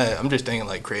 even that, I'm just thinking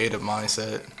like creative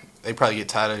mindset. they probably get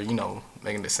tired of,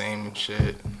 making the same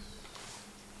shit.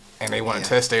 And they want to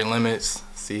test their limits,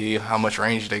 see how much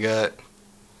range they got.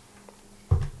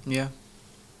 Yeah.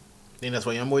 Think that's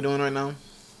what YoungBoy doing right now?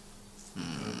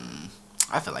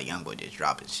 I feel like YoungBoy just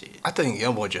dropping shit. I think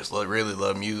YoungBoy just really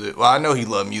love music. Well, I know he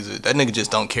love music. That nigga just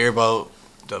don't care about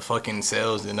the fucking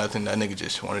sales and nothing. That nigga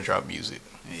just want to drop music.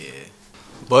 Yeah.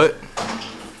 But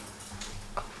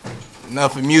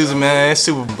enough of music, man. It's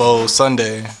Super Bowl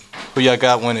Sunday. Who y'all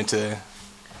got winning today?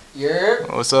 Yeah.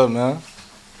 What's up, man?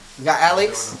 We got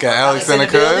Alex. Got Alex in the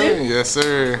cut? Yes,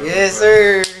 sir. Yes,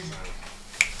 sir.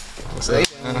 What's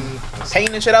up, man?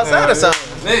 Painting shit outside or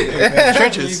something? Nigga,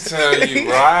 Trenches. let me tell you,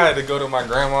 bro. I had to go to my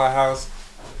grandma's house.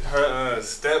 Her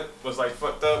step was like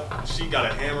fucked up. She got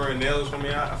a hammer and nails for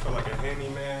me. I feel like a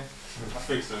handyman. I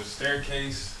fixed a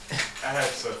staircase. I had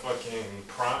to fucking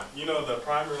prime, the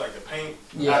primer, like the paint.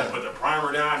 Yeah. I had to put the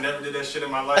primer down. I never did that shit in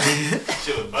my life.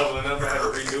 Shit was bubbling up. I had to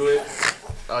redo it.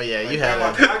 Oh yeah, Like, you had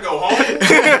Grandma, a... can I go home?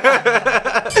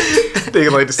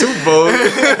 Thinking like the Super Bowl.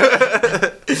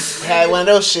 had one of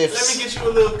those Let shifts. me get you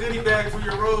a little goodie bag for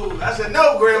your robe. I said,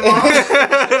 no, Grandma.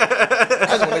 I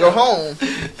just want to go home.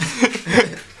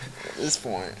 At this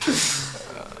point,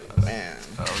 man.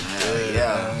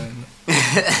 Yeah.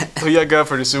 Who y'all got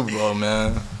for the Super Bowl,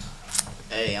 man?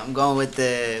 Hey, I'm going with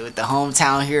the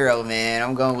hometown hero, man.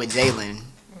 I'm going with Jalen.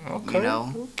 Okay. You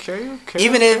know? Okay.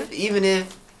 Even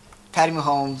if Patty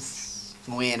Mahomes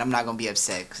win, I'm not gonna be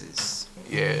upset because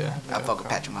Yeah. I fuck with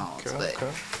Patrick Mahomes. Okay.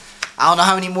 But I don't know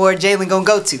how many more Jalen gonna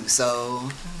go to, so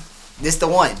this the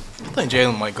one. I think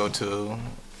Jalen might go to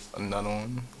another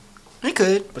one He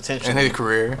could. in Potentially. his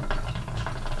career.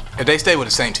 If they stay with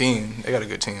the same team, they got a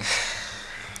good team.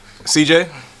 CJ?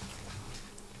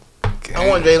 I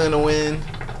want Jalen to win,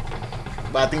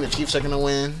 but I think the Chiefs are gonna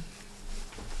win.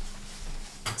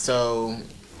 So,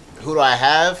 who do I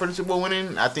have for the Super Bowl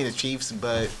winning? I think the Chiefs,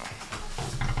 but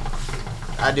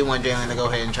I do want Jalen to go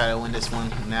ahead and try to win this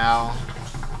one now.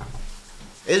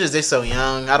 It's just they're so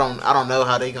young. I don't know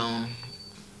how they gonna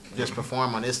just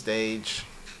perform on this stage.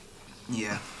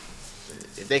 Yeah.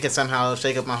 If they can somehow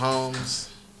shake up Mahomes.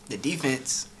 The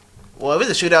defense. Well, if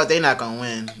it's a shootout, they're not gonna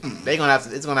win. They gonna have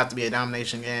to. It's gonna have to be a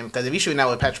domination game because if you're shooting out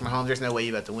with Patrick Mahomes, there's no way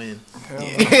you about to win. Yeah.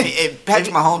 If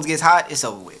Patrick Mahomes gets hot, it's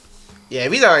over with. Yeah,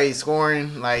 if he's already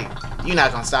scoring, like you're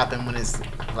not gonna stop him when it's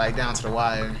like down to the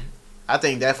wire. I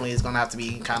think definitely it's gonna have to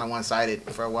be kind of one-sided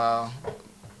for a while.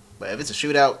 But if it's a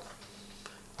shootout,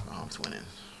 Mahomes winning.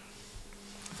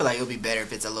 I feel like it'll be better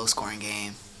if it's a low-scoring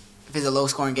game. If it's a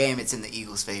low-scoring game, it's in the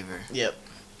Eagles' favor. Yep,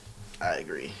 I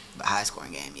agree. But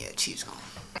high-scoring game, yeah, Chiefs going.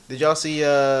 Did y'all see?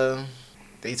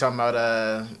 They talking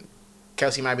about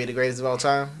Kelsey might be the greatest of all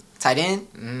time. Tight end?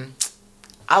 Mm-hmm.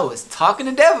 I was talking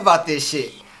to Dev about this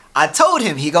shit. I told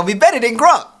him he gonna be better than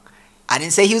Gronk. I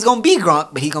didn't say he was gonna be Gronk,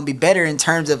 but he gonna be better in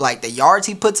terms of like the yards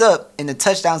he puts up and the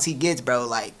touchdowns he gets, bro.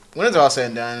 Like, When it's all said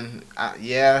and done,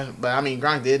 yeah. But I mean,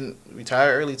 Gronk did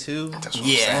retire early too. That's what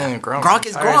yeah, I'm saying. Gronk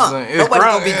is retires. Gronk. It's Nobody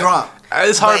Gronk. gonna be Gronk.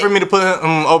 It's hard But- for me to put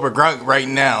him over Gronk right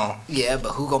now. Yeah,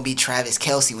 but who gonna be Travis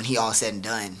Kelce when he all said and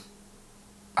done?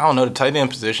 I don't know. The tight end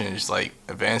position is like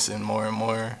advancing more and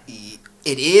more.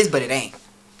 It is, but it ain't.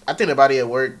 I think the body of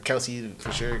work, Kelsey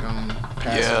for sure gonna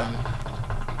pass Yeah.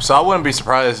 him. So I wouldn't be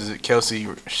surprised if Kelsey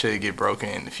should get broken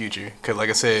in the future. Cause like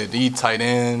I said, these tight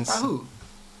ends, By who?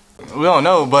 we don't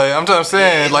know. But I'm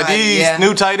saying Yeah, like like, these yeah.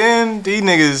 new tight end, these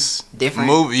niggas Different.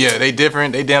 move. Yeah, they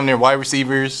different. They damn near wide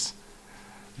receivers,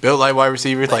 built like wide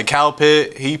receivers. Like Kyle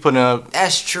Pitt, he putting up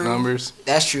That's true. numbers.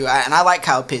 That's true. And I like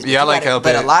Kyle Pitts. Yeah, I like Kyle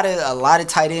But Pitts. a lot of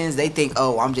tight ends, they think,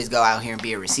 oh, I'm just go out here and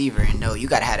be a receiver. And no, you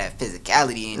gotta have that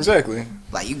physicality. And Exactly.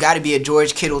 like you gotta be a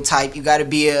George Kittle type. You gotta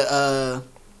be a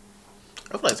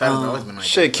I feel like Tyler's always been like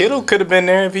Shit, that. Kittle could have been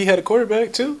there if he had a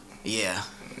quarterback too. yeah.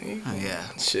 Oh, yeah.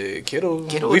 Shit, Kittle.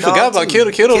 Kittle We a dog, forgot about too.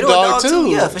 Kittle. Kittle Kittle a dog dog, too. too.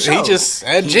 Yeah, for sure. He just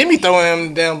had Jimmy throwing him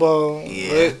the damn ball.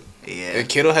 Yeah. But Yeah. if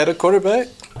Kittle had a quarterback.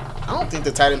 I don't think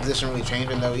the tight end position really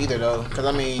changing though either though, because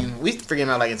I mean we forgetting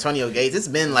about like Antonio Gates. It's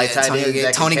been like tight ends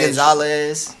that Tony can catch.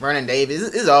 Gonzalez. Vernon Davis.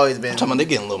 It's always been. I'm talking about they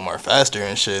getting a little more faster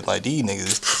and shit. Like these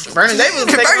niggas. Vernon Davis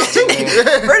was taking off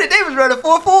too. Vernon Davis running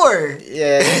 4.4.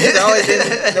 Yeah, it's always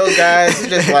been those guys. It's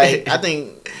just like I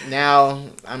think now.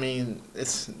 I mean,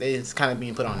 it's kind of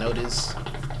being put on notice,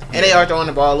 and they are throwing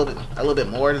the ball a little bit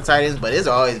more to tight ends, but it's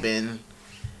always been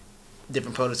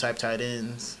different prototype tight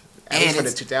ends. At And least for the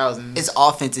it's- 2000s.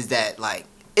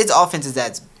 It's offenses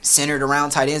that's centered around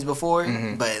tight ends before,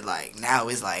 Mhm. but like now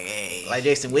it's like, hey, like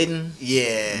Jason Witten.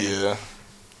 yeah. Yeah.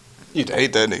 You'd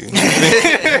hate that nigga.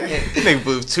 Nigga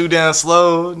move too down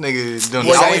slow. Nigga doing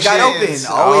He the always same got shit. open. Always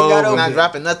got Oh, open. Not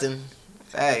dropping nothing.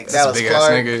 Facts. That That's was a big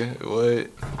Clark. ass nigga.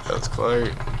 What? That was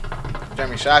Clark.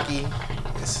 Jeremy Shockey.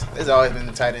 It's always been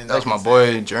the tight end. That was my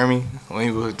boy Jeremy when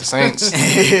he was with the Saints.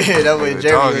 That was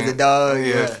Jeremy was a dog.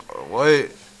 Yeah.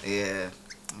 What? Yeah.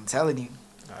 I'm telling you.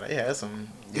 Oh, they had some.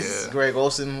 Yeah. Greg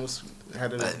Olsen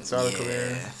had a solid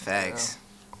career. Facts.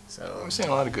 So We've seen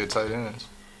a lot of good tight ends.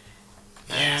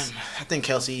 yeah, I think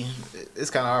Kelsey. It's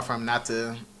kind of hard for him not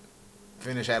to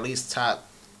finish at least top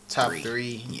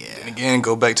three. Yeah. And again,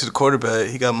 go back to the quarterback.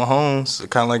 He got Mahomes,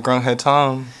 kind of like Grunt had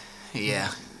Tom.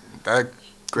 Yeah. That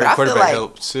great But I feel quarterback like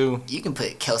helps too. You can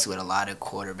put Kelsey with a lot of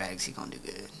quarterbacks. He gonna do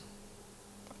good.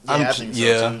 Yeah, I think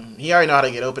so too. He already know how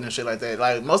to get open and shit like that.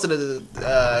 Like most of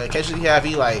the catches he have,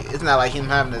 he like it's not like him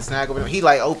having to snag over him. He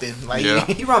like open. Like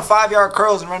he run 5-yard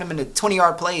curls and run them into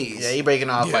 20-yard plays. Yeah, he breaking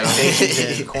off like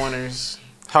safeties and corners.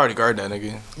 Hard to guard that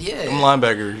nigga. Yeah. Them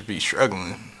linebackers be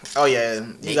struggling. Oh yeah,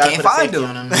 they can't find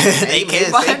him. They can't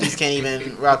find safeties can't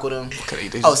even rock with him.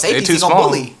 Safeties he gonna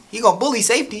bully. He gonna bully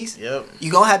safeties. Yep.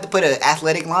 You gonna have to put an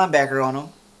athletic linebacker on him.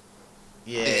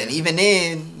 Yeah. And even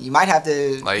then, you might have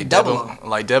to double him.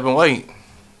 Like Devin White.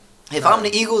 If I'm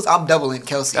the Eagles, I'm doubling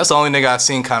Kelsey. That's the only nigga I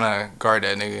seen kind of guard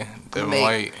that nigga, Devin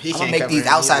White. I'm gonna make these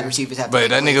outside receivers have to. But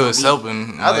that nigga was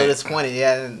helping. I was a little disappointed.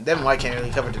 Yeah, Devin White can't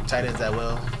really cover the tight ends that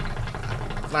well.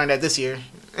 Learned that this year.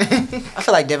 I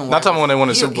feel like Devin White. Not talking when they won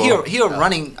the Super Bowl. He a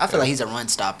running. I feel like he's a run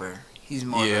stopper. He's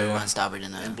more of a run stopper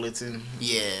than and blitzing.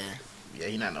 Yeah. Yeah,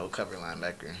 he's not no cover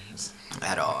linebacker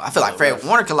at all. I feel like Fred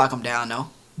Warner could lock him down though.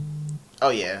 Oh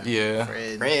yeah. Yeah.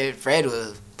 Fred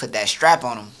would put that strap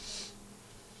on him.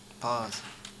 Pause.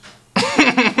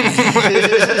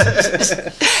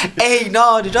 Hey,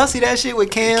 no, did y'all see that shit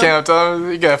with Cam? Cam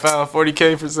Thomas, he got found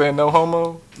 $40K for saying no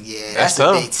homo. Yeah, that's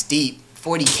a bit steep.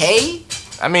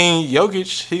 $40K? I mean,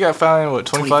 Jokic, he got found what,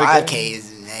 25K? is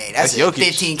that's a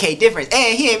Jokic. $15K difference,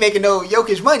 and he ain't making no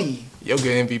Jokic money.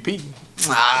 Jokic MVP.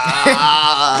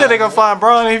 Ah. They gonna find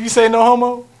Bron if you say no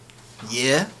homo?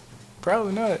 Yeah,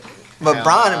 probably not. But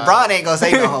Bron ain't gonna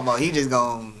say no homo. He just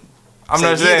gonna. I'm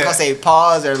not saying. He gonna say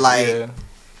pause or like. Yeah.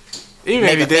 Even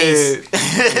if he did.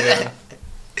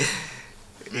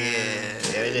 Yeah.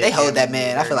 They hold that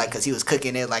man. I feel like because he was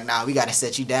cooking it, like, nah, we got to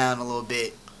set you down a little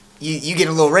bit. You get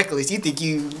a little reckless. You think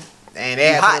you. And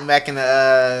they had him back in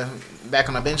the back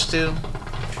on the bench too.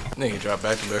 Nigga dropped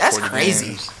back to back. That's crazy.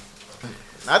 Games.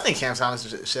 I think Cam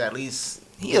Thomas should at least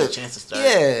get a chance to start.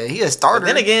 Yeah, he a starter.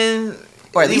 But then again,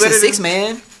 or at least a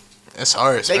 6-man. It's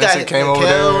hard. They got came over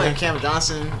there and Cam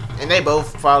Johnson, and they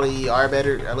both probably are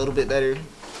better, a little bit better.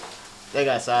 They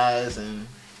got size and.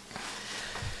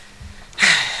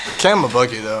 Cam a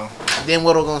bucket though. Then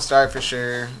Waddle gonna start for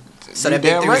sure. So that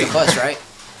big three was a bust, right?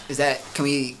 Is that can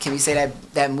we say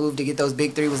that move to get those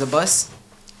big three was a bust?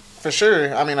 For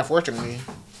sure. I mean, unfortunately.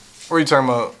 What are you talking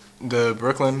about? The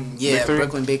Brooklyn? Yeah, big three?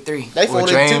 Brooklyn big three. They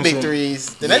folded 2 big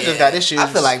threes. Then they just got issues. I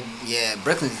feel like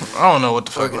Brooklyn. I don't know what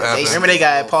the fuck happened. Remember they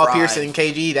got Paul Pierce and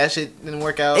KG. That shit didn't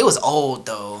work out. They was old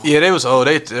though. Yeah, they was old.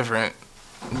 They different.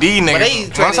 These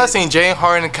niggas. Once I seen James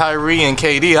Harden, Kyrie, and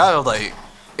KD, I was like,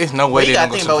 "There's no way they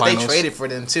gonna go to the finals." They traded for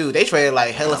them too. They traded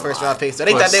like hella first round picks, so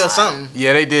they thought they was something.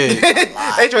 Yeah, they did.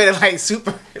 They traded like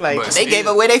super. Like they gave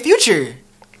away their future.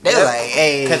 They were like,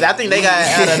 "Hey," because I think they got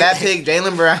out of that pick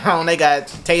Jaylen Brown. They got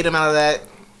Tatum out of that.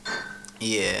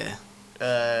 Yeah.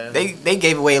 They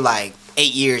gave away like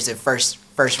 8 years of first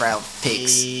round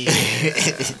picks. Yeah.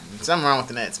 Something wrong with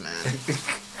the Nets, man.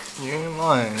 You ain't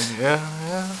lying.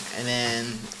 Yeah. And then,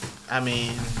 I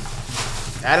mean,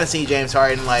 I didn't see James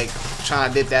Harden like trying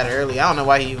to dip that early. I don't know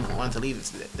why he wanted to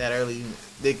leave that early.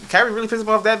 Did Kyrie really piss him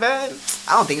off that bad?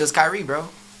 I don't think it was Kyrie, bro.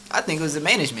 I think it was the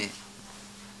management.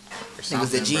 I think it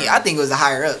was the G. Bro. I think it was the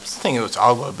higher ups. I think it was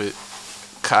all of it.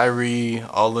 Kyrie,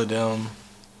 all of them.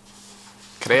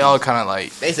 Cause they all kind of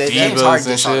like they said divas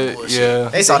and shit. Yeah.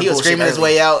 They said he was screaming his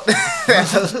way out.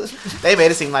 They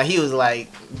made it seem like he was like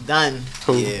done.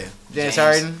 Who? Yeah. James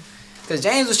Harden. Because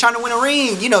James was trying to win a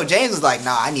ring. You know, James was like,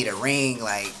 nah, I need a ring.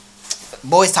 Like,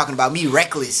 boys talking about me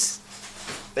reckless.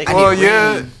 Well,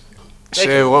 yeah.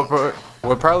 Shit,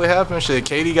 what probably happened? Shit,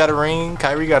 Katie got a ring.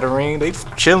 Kyrie got a ring. They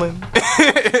chilling.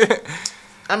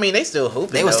 I mean, they still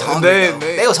hooping. They was hungry.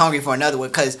 They was hungry for another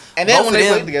one. And then when they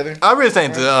played together, I really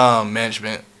think the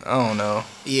management. I don't know.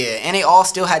 Yeah, and they all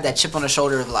still had that chip on the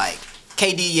shoulder of like,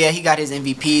 KD, yeah, he got his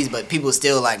MVPs, but people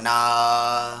still like,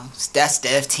 nah, that's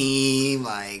Steph team.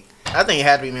 Like, I think it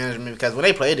had to be management because when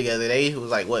they played together, they was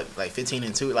like what, like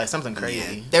 15-2, like something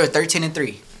crazy. Yeah. They were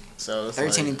 13-3. So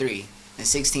 13-3 in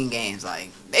 16 games. Like,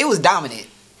 they was dominant.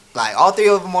 Like, all three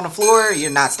of them on the floor,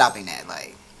 you're not stopping that.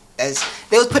 Like,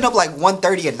 they was putting up like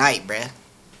 130 a night, bruh.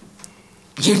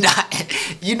 You're not.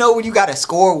 You know when you gotta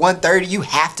score 130, you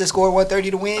have to score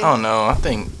 130 to win. I don't know. I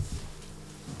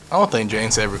don't think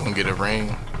James ever gonna get a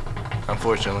ring.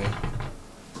 unfortunately.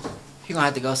 He gonna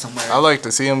have to go somewhere. I like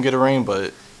to see him get a ring,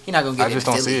 but He not gonna get I it just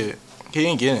in don't Philly. see it. He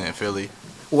ain't getting it in Philly.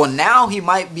 Well, now he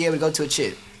might be able to go to a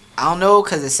chip. I don't know,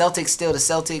 because the Celtics still the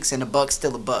Celtics and the Bucks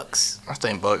still the Bucks. I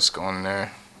think Bucks going in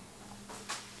there.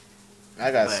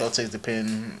 I got But- Celtics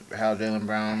depending how Jaylen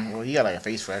Brown. Well, he got like a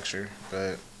face fracture,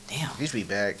 but Damn. he should be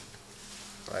back.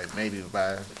 Like maybe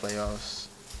by the playoffs.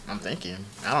 I'm thinking.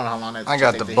 I don't know how long that. I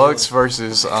got the take to Bucks heal.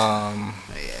 versus Yeah,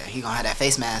 he gonna have that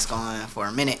face mask on for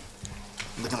a minute.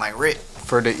 Looking like Rick.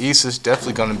 for the East is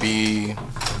definitely gonna be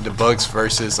the Bucks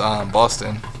versus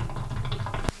Boston.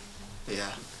 Yeah.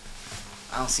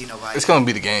 I don't see nobody. It's gonna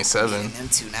be the game beating 7. them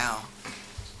two now.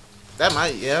 That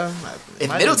might, yeah. If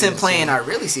might Middleton be playing, I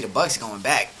really see the Bucks going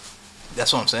back.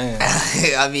 That's what I'm saying.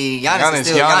 I mean, Giannis is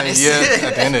still Giannis. Yeah.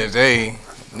 At the end of the day,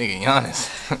 nigga,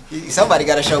 Giannis. Somebody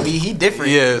got to show me he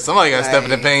different. Yeah, somebody got to step in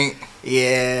the Like, paint.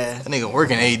 Yeah. That nigga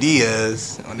working AD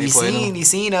as when they play him. You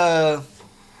seen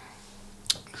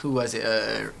who was it?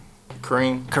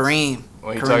 Kareem. Kareem.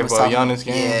 When he Kareem talked was about talking- Giannis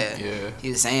game. Yeah. He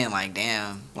was saying like,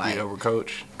 damn, like Over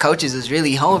coach. coaches was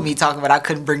really holding me talking about I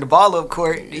couldn't bring the ball up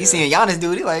court. Yeah. You seen Giannis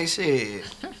do it? He like shit.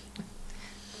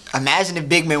 Imagine if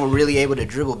big men were really able to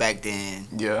dribble back then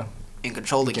Yeah. and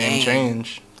control the Game game.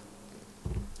 change.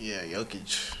 Yeah,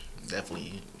 Jokic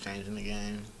definitely changing the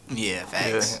game. Yeah,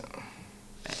 facts. Yeah.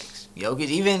 Facts. Jokic,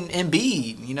 even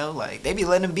Embiid, you know, like they be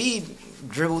letting Embiid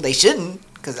dribble. They shouldn't,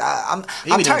 because I'm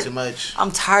He be doing tired. too much.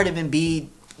 I'm tired of Embiid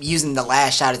using the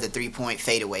last shot as a 3-point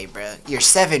fadeaway, bro. You're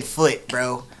 7 foot,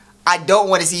 bro. I don't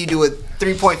want to see you do a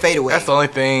 3-point fadeaway. That's the only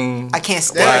thing. I can't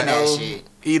stand Yeah, I that know. shit.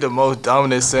 He the most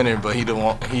dominant center, but he don't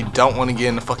want to get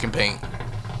in the fucking paint.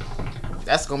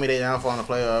 That's gonna be their downfall in the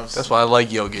playoffs. That's why I like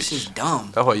This shit's Jokic.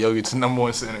 dumb. That's why Jokic's the number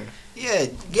 1 center. Yeah,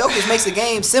 Jokic makes the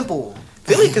game simple.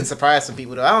 Philly could surprise some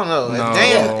people though. I don't know.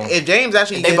 No. If James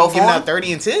actually If they giving both on? out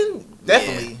 30 and 10,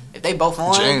 definitely. Yeah. If they both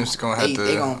on, James gonna have to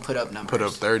they gonna put up numbers. Put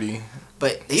up 30.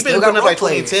 But he He's still been got putting up role like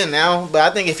 20 and players. 10 now, but I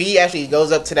think if he actually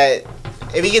goes up to that,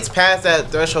 if he gets past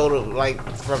that threshold of like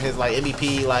from his like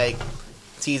MVP like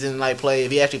season like play,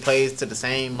 if he actually plays to the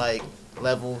same like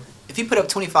level, If he put up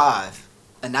 25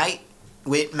 a night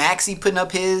with Maxey putting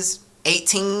up his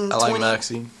 18, I like 20.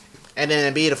 Maxey. and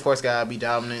then Embiid of course gotta be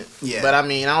dominant. Yeah. But I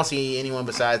mean I don't see anyone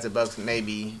besides the Bucks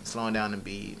maybe slowing down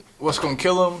Embiid. What's gonna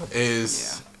kill him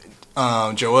is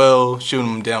Joel shooting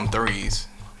him down threes.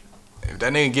 If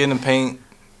that nigga get in the paint,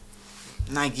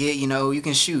 And I get, you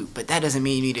can shoot, but that doesn't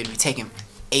mean you need to be taking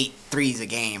 8 threes a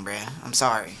game, bruh. I'm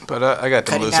sorry. but I got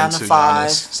to Cut it listen down to to 5.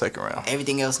 Giannis second round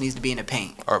Everything else needs to be in the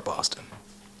paint. or Boston.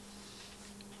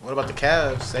 What about the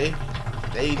Cavs?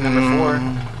 They number 4.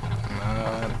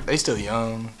 Nah, they still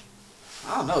young.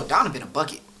 I don't know. Donovan a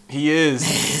bucket. He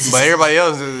is, but everybody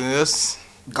else is.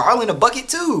 Garland a bucket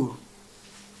too.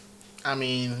 I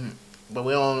mean, but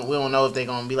we don't know if they're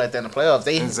gonna be like that in the playoffs.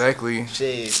 They Exactly.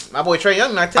 shit. My boy Trey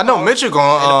Young knocked him I know off Mitchell in the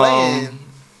going. play-in.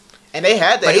 And they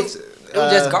had But that. it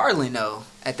was just Garland though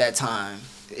at that time.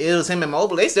 It was him and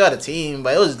Mobley. They still had a team,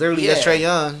 but it was literally just Yeah. Trey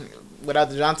Young without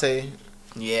DeJounte.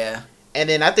 Yeah. And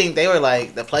then I think they were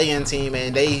like the play-in team,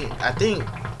 and I think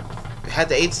had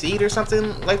the 8th seed or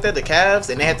something like that, the Cavs,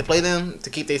 and they had to play them to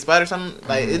keep their spot or something.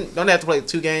 Like, don't they have to play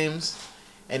 2 games?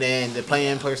 And then the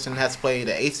play-in person has to play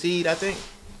the 8th seed, I think.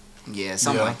 Yeah,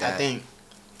 something Yeah. like that. I think.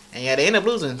 And yeah, they ended up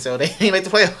losing, so they didn't make the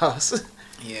playoffs.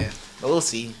 Yeah. But we'll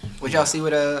see. What y'all see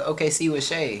with OKC with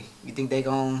Shea? You think they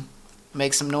gonna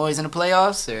make some noise in the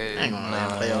playoffs, or They ain't gonna Nah,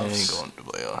 land they playoffs. ain't going to the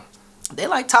playoff. they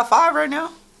like top 5 right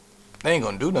now? They ain't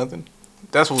gonna do nothing.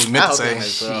 That's what we I meant to hope they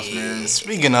say. make playoffs, man.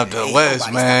 Speaking of the Ain't West,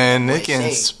 nobody man, stopping it getting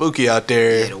Shea. spooky out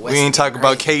there. Yeah, the West we ain't is talking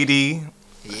about great. KD.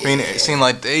 I mean, it seemed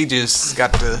like they just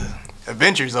got the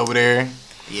Avengers over there.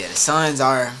 Yeah, the Suns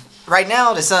are right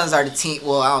now. The Suns are the team.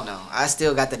 Well, I don't know. I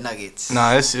still got the Nuggets.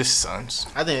 Nah, it's just Suns.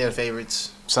 I think they're the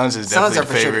favorites. Suns is Suns definitely are the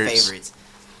for sure the favorites. favorites.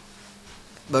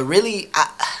 But really, I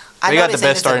They know got they're the saying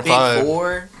best it's a starting big 5.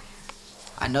 4.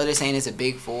 I know they're saying it's a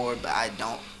big 4, but I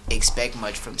don't expect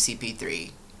much from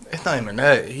CP3. It's not even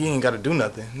that. He ain't got to do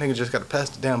nothing. Nigga just got to pass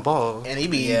the damn ball And he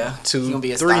be Yeah, he's to gonna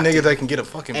be a 3 Stockton. niggas that can get a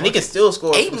fucking and he can bucket. still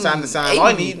score from time to time. All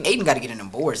he need. Aiden got to get in them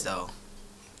boards though.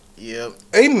 Yep.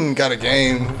 Aiden got a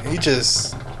game. He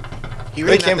just He their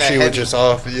really not that chemistry was heavy. just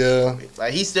off. Yeah.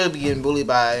 Like he still be getting bullied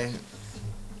by.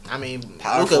 I mean,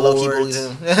 Power Luka low key bullied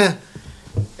forwards. him.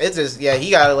 It's just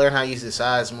he gotta learn how to use his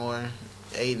size more.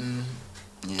 Aiden,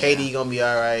 Yeah. KD gonna be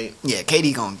all right. Yeah,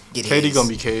 KD gonna get his. KD gonna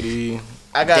be KD.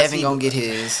 I got Devin gonna get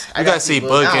his. I gotta see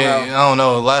Book. I don't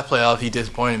know. Last playoff, he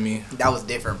disappointed me. That was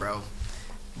different, bro.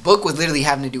 Book was literally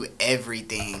having to do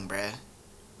everything, bruh.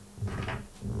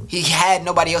 He had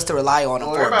nobody else to rely on him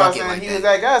Well, for a everybody was bucket saying like he was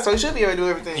that. that guy, so he should be able to do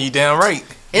everything. He damn right.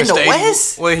 In the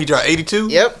West? What, he dropped 82?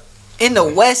 Yep. In the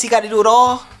West, he got to do it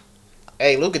all?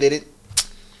 Hey, Luka did it.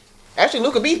 Actually,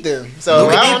 Luka beat them, so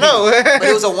Luka I don't know. But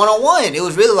it was a one-on-one. It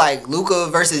was really like Luka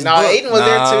versus No, Book. Aiden was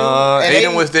there too. And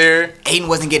Aiden was there. Aiden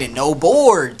wasn't getting no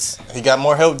boards. He got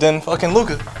more help than fucking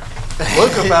Luka.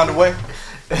 Luka found a way.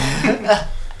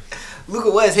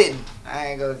 Luka was hitting. I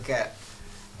ain't gonna cap.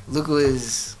 Luka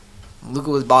was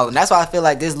balling. That's why I feel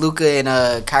like this Luka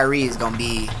and Kyrie is gonna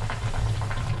be.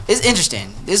 It's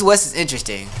interesting. This West is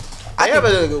interesting. They have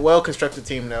a well-constructed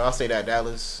team, though. I'll say that,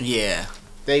 Dallas. Yeah.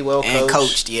 They well and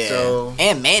coached, yeah, so,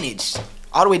 and managed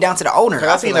all the way down to the owner.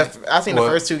 I seen the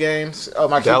first two games. Oh,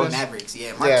 Mark Cuban. Mavericks,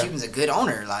 yeah. Mark Cuban's a good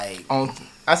owner. Like,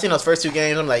 I seen those first two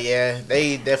games. I'm like, yeah,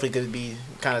 they definitely could be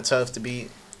kind of tough to beat.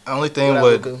 The only thing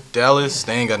with Dallas,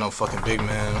 they ain't got no fucking big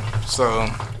man. So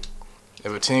if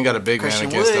a team got a big man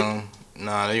against them,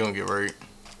 nah, they gonna get raped.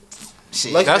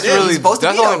 Shit. That's really that's the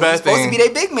only bad thing. Supposed to be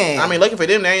their big man. I mean, looking for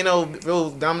them, there ain't no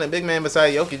real dominant big man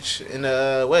besides Jokic in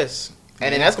the West.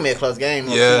 And then that's gonna be a close game.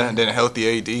 Yeah, and then a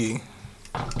healthy AD.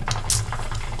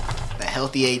 The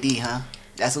healthy AD, huh?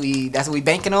 That's what we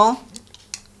banking on.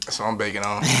 That's what I'm banking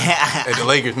on. If the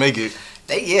Lakers make it,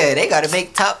 they gotta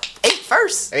make top 8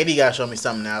 first. AD gotta show me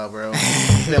something now, bro.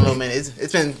 It's been a little minute.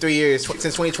 It's been 3 years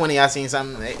since 2020. I seen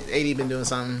something. AD been doing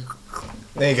something.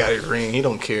 They ain't got his ring. He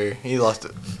don't care. He lost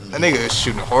it. That nigga was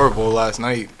shooting horrible last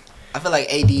night. I feel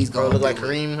like AD's gonna look like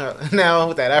Kareem now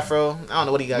with that afro. I don't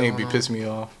know what he got. Nigga be pissing me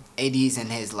off. AD's in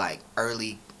his like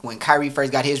early when Kyrie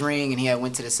first got his ring and he had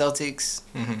went to the Celtics.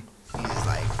 Mm-hmm. He was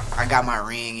like, I got my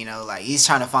ring, you know, like he's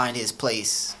trying to find his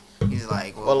place. He's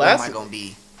like, well where am I gonna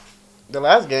be? The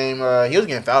last game, he was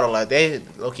getting fouled a lot. They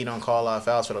low-key don't call a lot of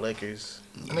fouls for the Lakers.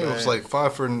 I think it was like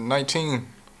 5 for 19.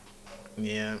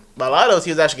 Yeah, but a lot of those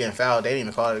he was actually getting fouled. They didn't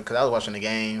even call it because I was watching the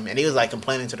game and he was like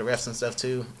complaining to the refs and stuff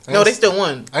too. No, they still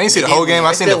won. I didn't see the whole game.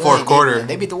 I seen the fourth quarter.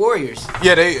 They beat the Warriors.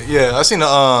 Yeah, I seen the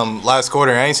last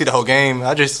quarter. I didn't see the whole game.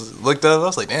 I just looked up. I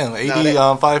was like, damn,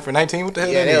 AD 5 for 19. What the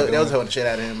hell? Yeah, they was holding the shit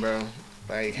out of him, bro.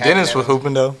 Like Dennis was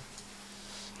hooping though.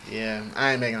 Yeah,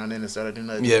 I ain't making on Dennis, so I do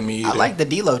nothing. Yeah, me either. I like the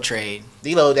D'Lo trade.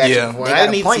 D'Lo, they got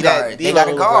a point guard. They got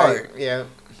a guard. Yeah.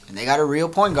 And they got a real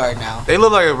point guard now. They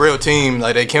look like a real team.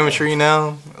 Like, they chemistry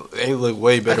now, they look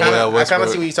way better without Westbrook. I kind of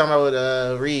see what you're talking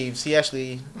about with Reeves. He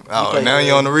actually... now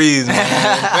you're on the Reeves, man.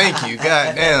 Thank you.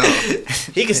 God damn.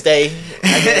 He can stay.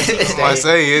 I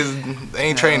say, they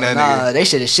ain't trading that nigga. Nah, they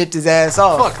should have shipped his ass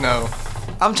off. Fuck no.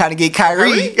 I'm trying to get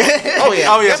Kyrie. Oh,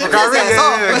 yeah. For Kyrie.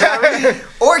 Yeah.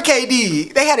 Or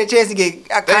KD. They had a chance to get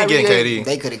Kyrie. They ain't getting KD.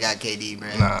 They could have got KD, bro.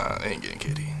 Nah, they ain't getting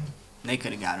KD. They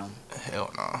could have got him.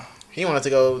 Hell no. He wanted to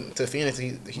go to Phoenix.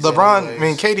 LeBron, I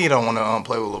mean, KD don't want to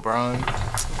play with LeBron.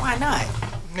 Why not?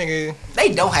 Nigga.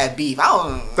 They don't have beef.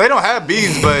 They don't have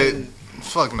beef, but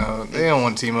fuck no. They don't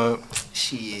want to team up.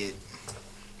 Shit.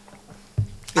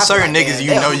 There's certain niggas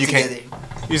you know you can't.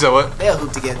 You said what? They'll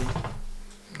hoop together.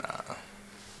 Nah.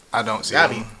 I don't see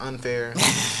That'd be unfair.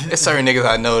 There's certain niggas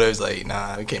I know that's like,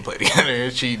 nah, we can't play together.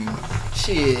 It's cheating.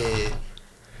 Shit.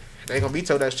 They gonna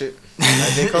veto that shit.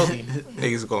 Like J. Kobe.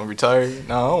 Niggas gonna retire.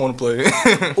 Nah, I don't want to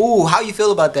play. Ooh, how you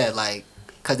feel about that? Like,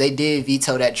 cause they did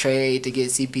veto that trade to get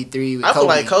CP3 with Kobe. I feel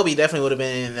like Kobe definitely would have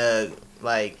been in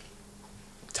like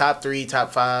top 3,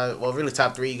 top 5. Well, really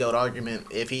top 3 GOAT argument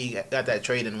if he got that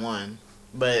trade and won.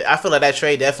 But I feel like that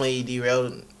trade definitely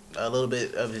derailed a little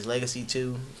bit of his legacy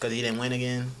too, because he didn't win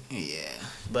again. Yeah.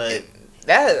 But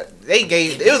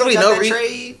it was really no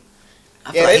reason.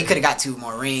 I feel like he could have got 2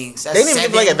 more rings. That's they didn't even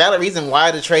give like a valid reason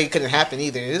why the trade couldn't happen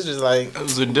either. It's just like it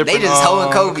was a different. They just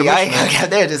holding Kobe.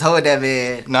 They're just holding that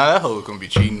man. Nah, that hoe gonna be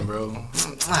cheating, bro.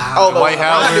 Oh, Dwight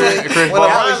Howard, Chris Paul.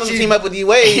 LeBron team up with D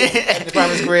Wade at the prime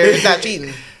of his career. It's not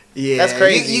cheating. Yeah, that's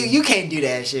crazy. You can't do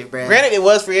that shit, bro. Granted, it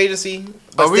was free agency.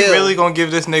 But are we really gonna give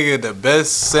this nigga the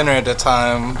best center at the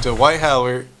time, Dwight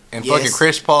Howard and fucking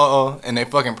Chris Paul in their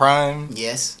fucking prime?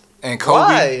 Yes. And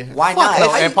Kobe. Why not?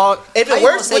 And Paul, if it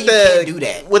works with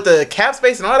the cap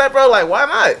space and all that, bro, like why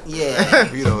not?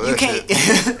 Yeah, you can't.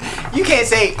 You can't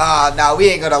say, no, we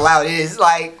ain't gonna allow this.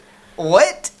 Like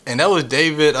what? And that was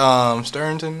David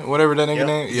Sternton, whatever that nigga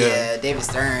name. Yeah, David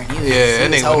Stern. That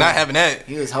nigga was not having that.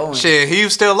 He was holding. Shit, he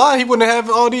was still alive. He wouldn't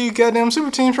have all these goddamn super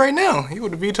teams right now. He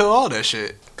would have vetoed all that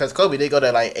shit. Cause Kobe did go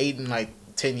to like 8 and like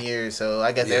 10 years, so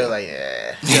I guess they were like,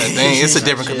 yeah. Yeah, dang, it's a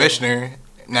different commissioner.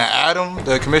 Now Adam,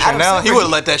 the commissioner now, he would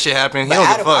have let that shit happen. He don't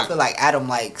give a fuck. I feel like Adam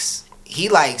likes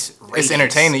ratings. It's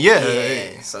entertaining,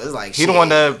 yeah. So it's like he the one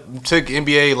that took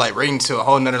NBA like ratings to a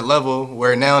whole nother level,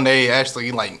 where now they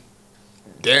actually like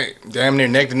damn near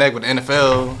neck to neck with the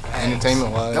NFL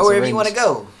entertainment wise. Go wherever you want to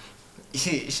go.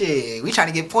 Shit, we trying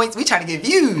to get points. We trying to get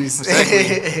views.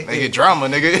 Exactly. They get drama,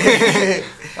 nigga.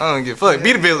 I don't get fucked.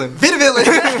 Be the villain. Be the villain.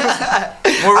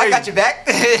 I got your back.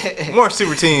 More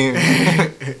super team.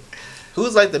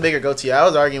 Who's like the bigger go-to? I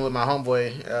was arguing with my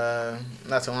homeboy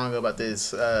not too long ago about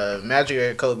this. Magic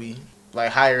or Kobe?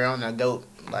 Like higher on the GOAT.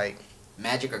 Like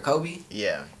Magic or Kobe?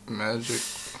 Yeah. Magic.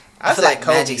 I feel like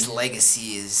Kobe. Magic's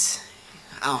legacy is,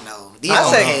 I don't know. These I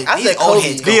old say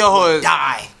heads Kobe. gonna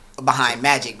die behind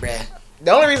Magic, bruh.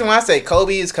 The only reason why I say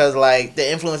Kobe is because like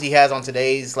the influence he has on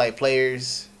today's like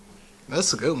players.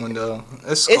 That's a good one though.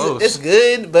 It's close. It's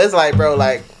good, but it's like, bro,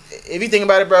 like if you think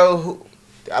about it, bro,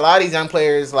 a lot of these young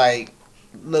players like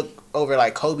look over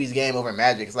like Kobe's game over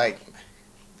Magic. It's like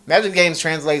Magic games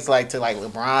translates like to like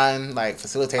LeBron, like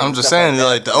facilitating. I'm just saying,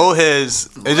 like the old heads,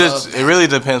 it really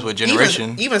depends what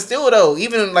generation. Even still though,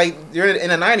 even like you're in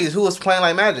the '90s, who was playing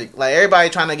like Magic? Like everybody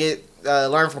trying to get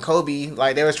learn from Kobe.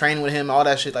 Like they was training with him, all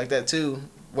that shit like that too.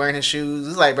 Wearing his shoes.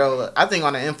 It's like, bro, I think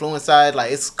on the influence side,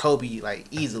 like it's Kobe, like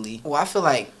easily. Well, I feel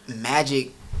like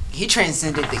Magic, he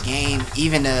transcended the game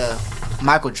even to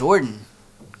Michael Jordan,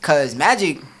 cause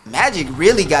Magic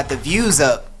really got the views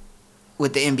up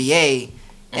with the NBA.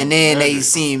 And then they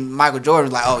seen Michael Jordan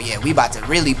like, oh yeah, we about to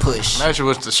really push. Magic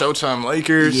was the Showtime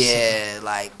Lakers. Yeah,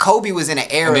 like Kobe was in an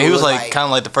era. And he was like kind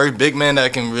of like the first big man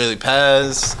that can really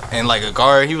pass and like a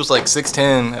guard. He was like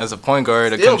 6'10" as a point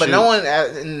guard. Still, but no one,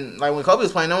 like when Kobe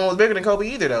was playing, no one was bigger than Kobe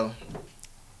either though.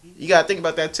 You gotta think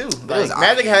about that too. Like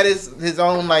Magic had his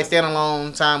own like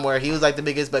standalone time where he was like the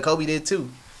biggest, but Kobe did too.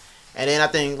 And then I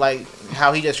think like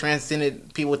how he just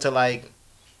transcended people to like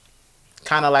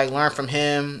kind of like learn from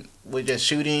him. With just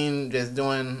shooting, just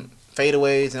doing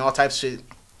fadeaways and all types of shit,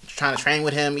 trying to train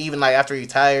with him, even like after he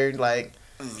retired, like.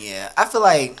 Yeah, I feel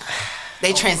like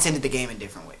they transcended the game in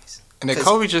different ways. And then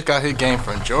Kobe just got his game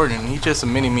from Jordan. He just a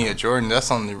mini-me of Jordan.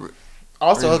 That's on the.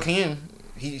 Also, Hakeem.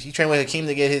 He trained with Hakeem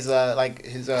to get his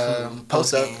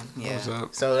post up. Yeah.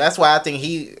 So that's why I think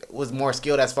he was more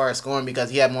skilled as far as scoring because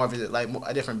he had more of like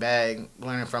a different bag,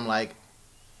 learning from like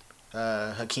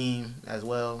Hakeem as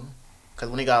well. Because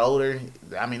when he got older,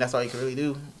 I mean, that's all he could really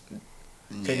do.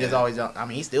 He just always, I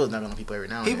mean, he still is not on people every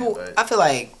now and then. But I feel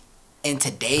like in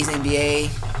today's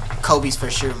NBA, Kobe's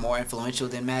for sure more influential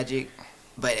than Magic.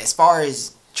 But as far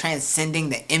as transcending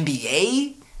the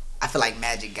NBA, I feel like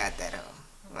Magic got that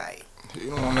like. He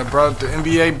the one that brought the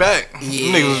NBA back.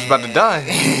 Yeah. Niggas was about to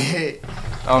die.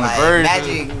 On like, the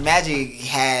verge. Magic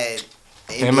had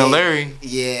him and Larry.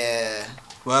 Yeah.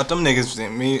 Well, them niggas,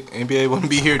 NBA wouldn't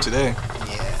be here today.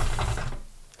 Yeah.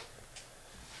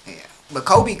 But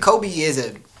Kobe is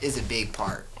a big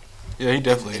part. Yeah, he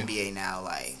definitely of the NBA now.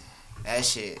 Like that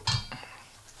shit.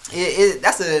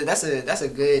 That's a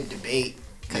good debate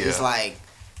because it's like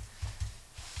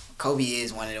Kobe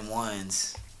is one of them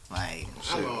ones. Like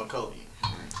I'm going with Kobe.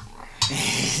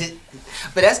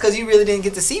 But that's because you really didn't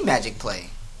get to see Magic play.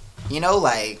 You know,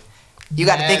 like you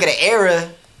got to think of the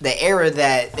era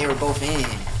that they were both in.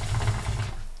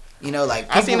 You know, like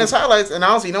I seen his highlights, and I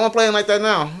don't see no one playing like that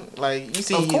now. Like you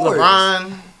see LeBron.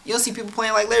 You don't see people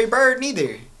playing like Larry Bird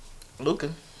neither.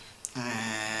 Luka.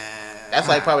 That's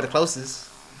like probably the closest.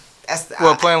 That's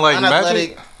playing like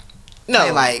Magic.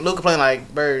 No, like Luka playing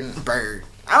like Bird.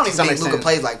 I don't even think Luka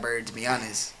plays like Bird, to be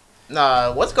honest.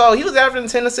 Nah, what's called? He was averaging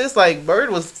 10 assists. Like Bird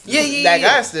was that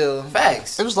guy still.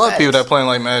 Facts. There was a lot of people that playing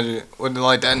like Magic with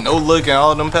like that no look and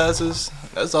all them passes.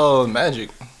 That's all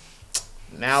Magic.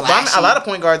 Now, but a lot of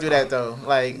point guards do that though.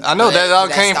 Like I know that all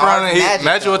came from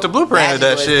Magic with the blueprint of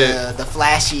that shit. The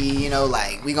flashy, you know,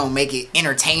 like we gonna make it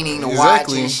entertaining to watch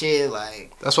and shit.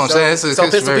 Like that's what I'm saying. So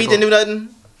Pistol Pete didn't do nothing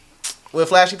with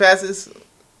flashy passes.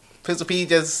 Pistol Pete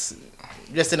just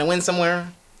didn't win somewhere.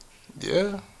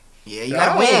 Yeah. Yeah, you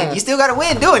gotta win. You still gotta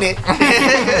win doing it.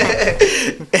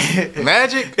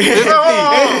 Magic. We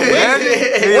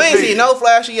ain't see no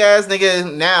flashy ass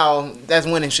nigga now that's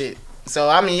winning shit. So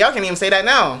I mean, y'all can't even say that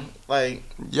now. Like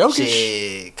Jokic,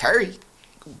 shit, Curry.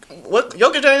 What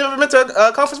Jokic ain't never been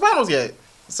to conference finals yet.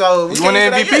 So he won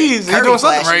MVPs. He's doing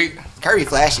something right. Curry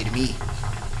flashy to me.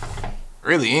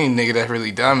 Really, any nigga that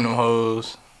really diamond them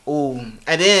hoes. Ooh,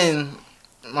 and then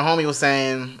my homie was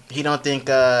saying he don't think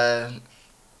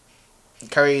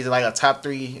Curry's like a top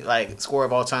 3 like scorer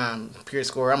of all time, pure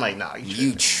scorer. I'm like, nah,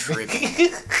 you tripping,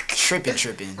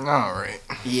 tripping. All right.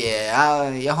 Yeah,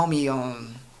 your homie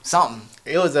on something.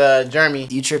 It was Jeremy.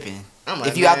 You tripping? Like,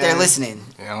 if you out there listening,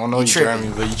 yeah, I don't know you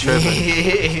Jeremy, but you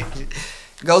tripping.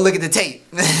 Go look at the tape.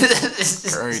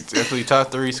 Curry definitely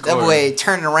top 3 scorer. That boy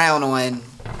turning around on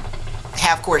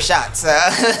half court shots.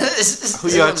 Who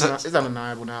y'all? It's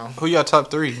undeniable now. Who y'all top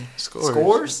 3 scorers?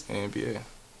 Scores? NBA.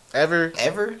 Ever?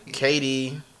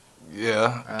 KD,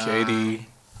 Yeah, KD.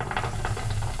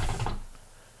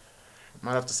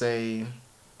 Might have to say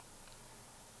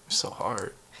It's so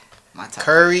hard. My top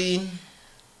Curry.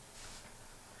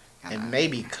 And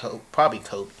maybe probably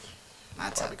Kobe. My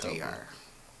top Probably 3 Kobe. are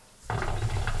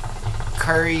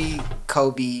Curry,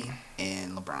 Kobe,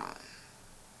 and LeBron.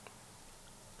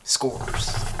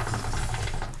 Scores.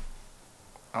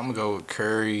 I'm gonna go with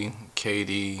Curry,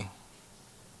 KD,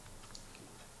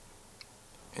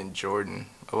 and Jordan.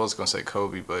 I was gonna say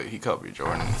Kobe, but he copied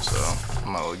Jordan, so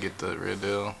I'm gonna get the real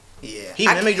deal. Yeah. He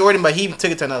mimicked Jordan, but he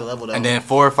took it to another level though. And then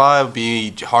 4 or 5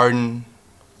 be Harden.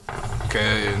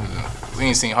 Cause we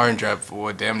ain't seen Harden drop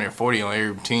for damn near 40 on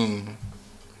every team.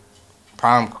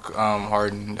 Prime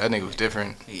Harden, that nigga was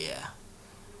different. Yeah.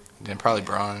 Then probably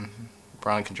Bron.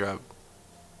 Bron can drop.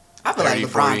 I feel 30,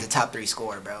 like 40. LeBron's the top 3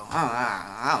 scorer, bro.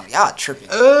 I don't, y'all tripping.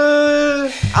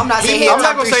 I'm not saying he's a I'm not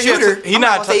top gonna 3 say shooter. he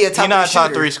not a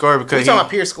top 3 scorer we because talking about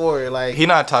pure scorer, like he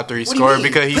not a top 3 What do you scorer mean?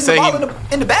 because he Putting say the ball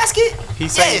in the basket. he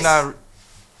say he not.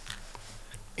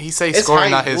 He say It's how scoring you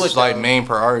not do his it, like though. main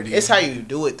priority. it's how you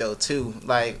do it though too.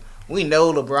 Like we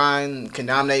know LeBron can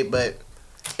dominate, but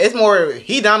it's more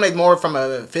he dominates more from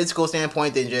a physical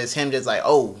standpoint than just him. Just like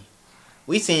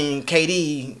we seen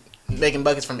KD making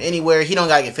buckets from anywhere. He don't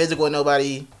gotta get physical with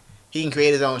nobody. He can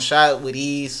create his own shot with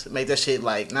ease. Make that shit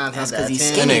like 9 times That's out of 10. because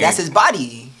he's skinny. That's his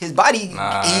body. His body, he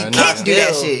can't do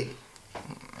that still. shit.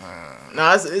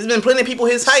 No, it's been plenty of people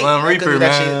his height. Slim that could do Reaper,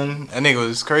 that man. That nigga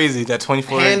was crazy. That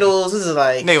 24 shit. Handles. This is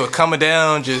like nigga was coming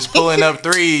down, just pulling up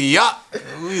 3. Yup.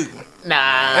 nah.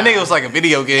 That nigga was like a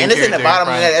video game. And it's in the character bottom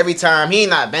of prime. that every time. He ain't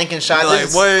not banking shots. Like, This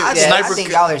is- what? I Sniper- think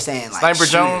y'all are saying like Sniper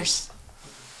shooters. Jones?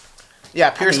 Yeah,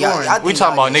 pure I think y'all- scoring. y'all We think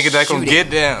talking y'all about just niggas that gonna shooting. get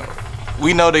down.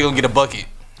 We know they gonna get a bucket.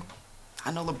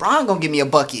 I know LeBron gonna give me a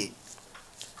bucket.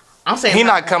 I'm saying He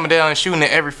not coming down and shooting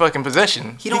at every fucking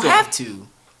possession. He don't gonna- have to.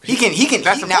 He can.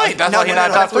 That's the point. That's why he not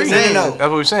top 3. No. That's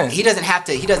what we're saying. He doesn't have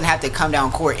to. He doesn't have to come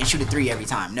down court and shoot a 3 every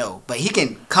time. No, but he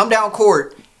can come down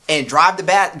court and drive to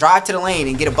the lane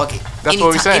and get a bucket. That's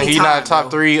what we're saying. He not a top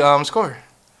 3 scorer.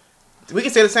 We can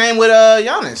say the same with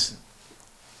Giannis.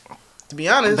 To be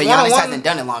honest, But one-on-one- Giannis hasn't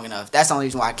done it long enough. That's the only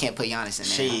reason why I can't put Giannis in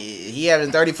there. Shit, he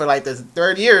having 30 for like the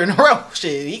 3rd year in a row.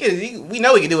 Shit, we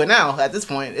know he can do it now. At this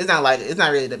point, it's not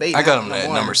really a debate. I got now, him no at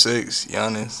more. number 6,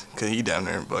 Giannis, because he down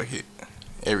there in bucket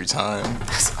every time.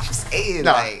 That's what I'm saying.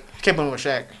 No, Like, you can't put him with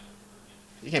Shaq.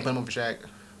 You can't put him over Shaq.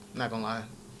 I'm not gonna lie.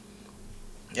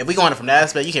 If we going from that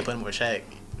aspect, you can't put him with Shaq.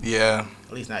 Yeah.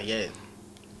 At least not yet.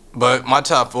 But my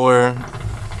top 4,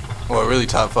 well, really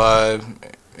top 5,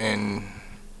 and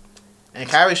And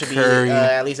Kyrie should Curry. be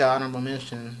at least an honorable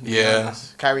mention. to be Yeah.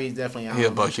 honest. Kyrie's definitely an he a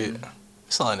honorable bucket. mention.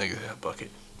 It's a lot of niggas that have a bucket.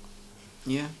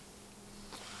 yeah.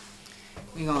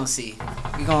 We gonna see.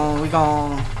 We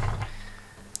gonna.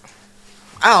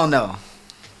 I don't know.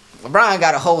 LeBron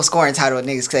got a whole scoring title.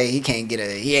 Niggas say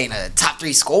he ain't a top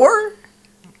 3 scorer.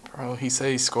 Bro, he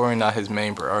say scoring not his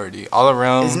main priority. All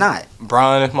around, It's not.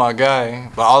 Bron is my guy.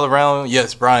 But all around,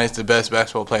 yes, Bron is the best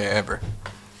basketball player ever.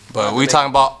 But we talking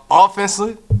about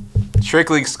offensively,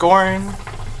 strictly scoring.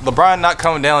 LeBron not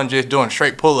coming down and just doing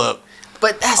straight pull up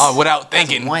But that's without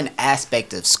thinking. one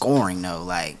aspect of scoring though.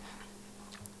 Like,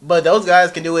 But those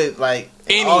guys can do it like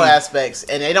in Any- all aspects,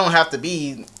 and they don't have to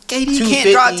be. KD 250.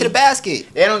 can't drive to the basket.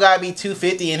 They don't gotta be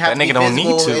 250 and have That to be nigga don't need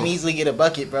physical to. and easily get a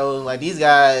bucket, bro. Like these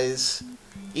guys,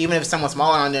 even if someone's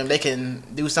smaller on them, they can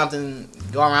do something,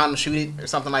 go around and shoot it or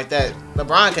something like that.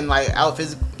 LeBron can like out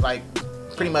physical, like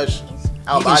pretty much He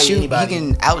out can body shoot. anybody. He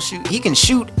can outshoot. He can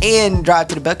shoot and drive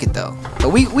to the bucket though.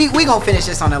 But we gonna finish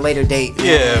this on a later date.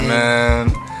 Yeah, man.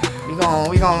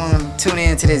 We gonna tune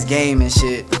into this game and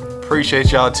shit.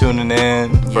 Appreciate y'all tuning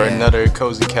in for Yeah. another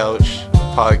Cozy Couch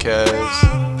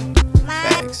podcast.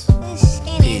 Facts.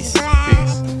 Peace. Peace.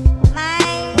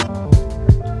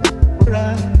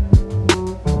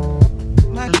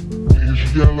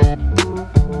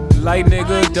 Light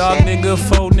nigga, dog nigga,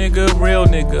 faux nigga, real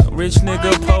nigga, rich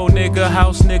nigga, po nigga,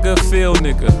 house nigga, feel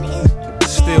nigga,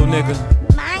 still nigga,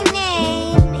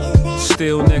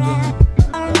 still nigga.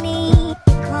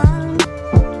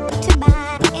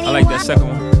 I like that second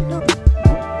one.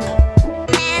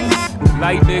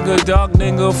 Light nigga, dog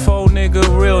nigga, faux nigga,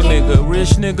 real nigga, rich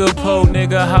nigga, po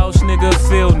nigga, house nigga,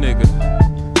 feel nigga,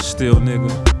 still nigga,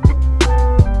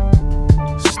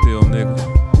 still nigga.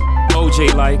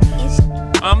 OJ like.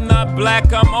 I'm not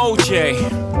black, I'm OJ.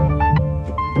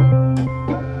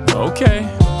 Okay,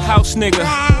 house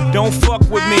nigga, don't fuck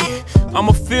with me. I'm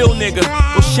a field nigga,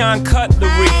 go shine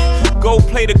cutlery. Go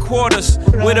play the quarters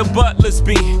where the butlers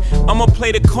be. I'ma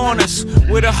play the corners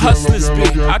where the hustlers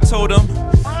be. I told them,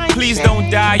 please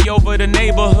don't die over the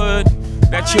neighborhood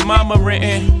that your mama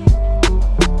renting.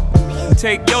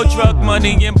 Take your drug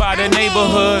money and buy the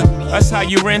neighborhood. That's how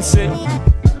you rinse it.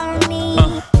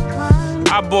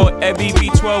 I bought every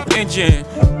V12 engine.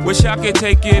 Wish I could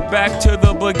take it back to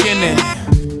the beginning.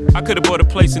 I could've bought a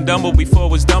place in Dumbo before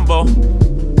it was Dumbo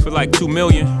for like $2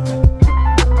 million.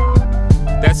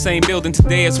 That same building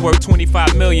today is worth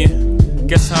 $25 million.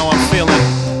 Guess how I'm feeling?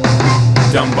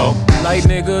 Dumbo. Light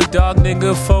nigga, dark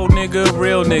nigga, faux nigga,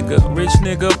 real nigga, rich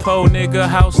nigga, po nigga,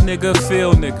 house nigga,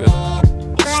 feel nigga,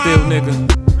 still nigga,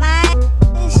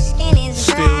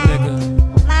 still nigga.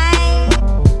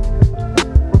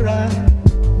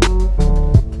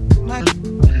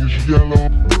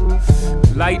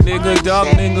 Light nigga, dark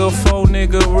nigga, faux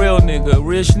nigga, real nigga,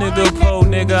 rich nigga, po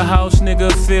nigga, house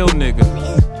nigga, feel nigga,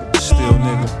 still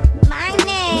nigga,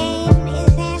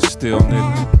 still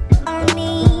nigga.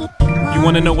 You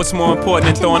wanna know what's more important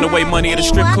than throwing away money at a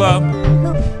strip club?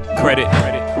 Credit.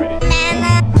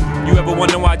 You ever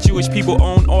wonder why Jewish people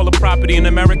own all the property in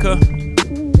America?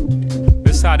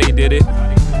 This how they did it.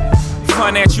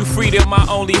 Financial freedom, my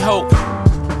only hope.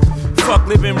 Fuck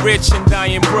living rich and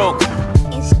dying broke.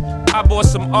 I bought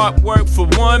some artwork for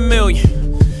 $1 million.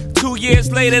 2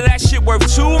 years later, that shit worth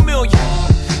 $2 million.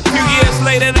 Few years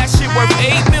later, that shit worth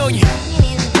 $8 million.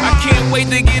 I can't wait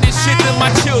to get this shit to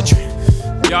my children.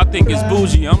 Y'all think it's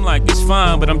bougie, I'm like, it's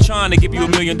fine, but I'm trying to give you $1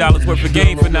 million worth of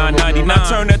game for $9.99. I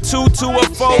turn a 2 to a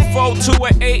 4, 4 to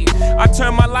a 8. I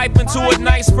turn my life into a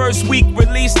nice first week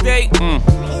release date.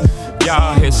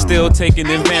 Y'all here still taking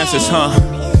advances, huh?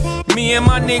 Me and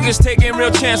my niggas taking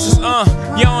real chances,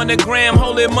 Y'all on the gram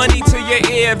holding money to your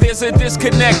ear. There's a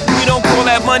disconnect, we don't call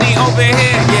that money over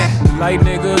here, yeah. Light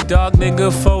nigga, dark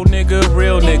nigga, faux nigga,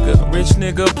 real nigga, rich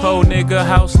nigga, po nigga,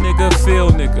 house nigga,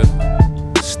 feel nigga,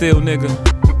 still nigga,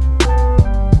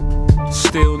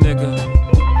 still nigga.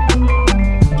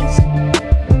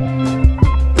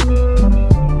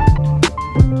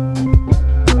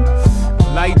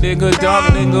 Light nigga,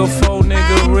 dark nigga, faux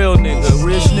nigga, real nigga,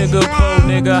 rich nigga, po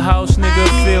nigga, house nigga,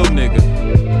 feel nigga,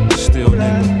 still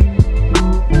nigga,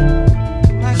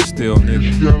 still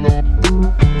nigga.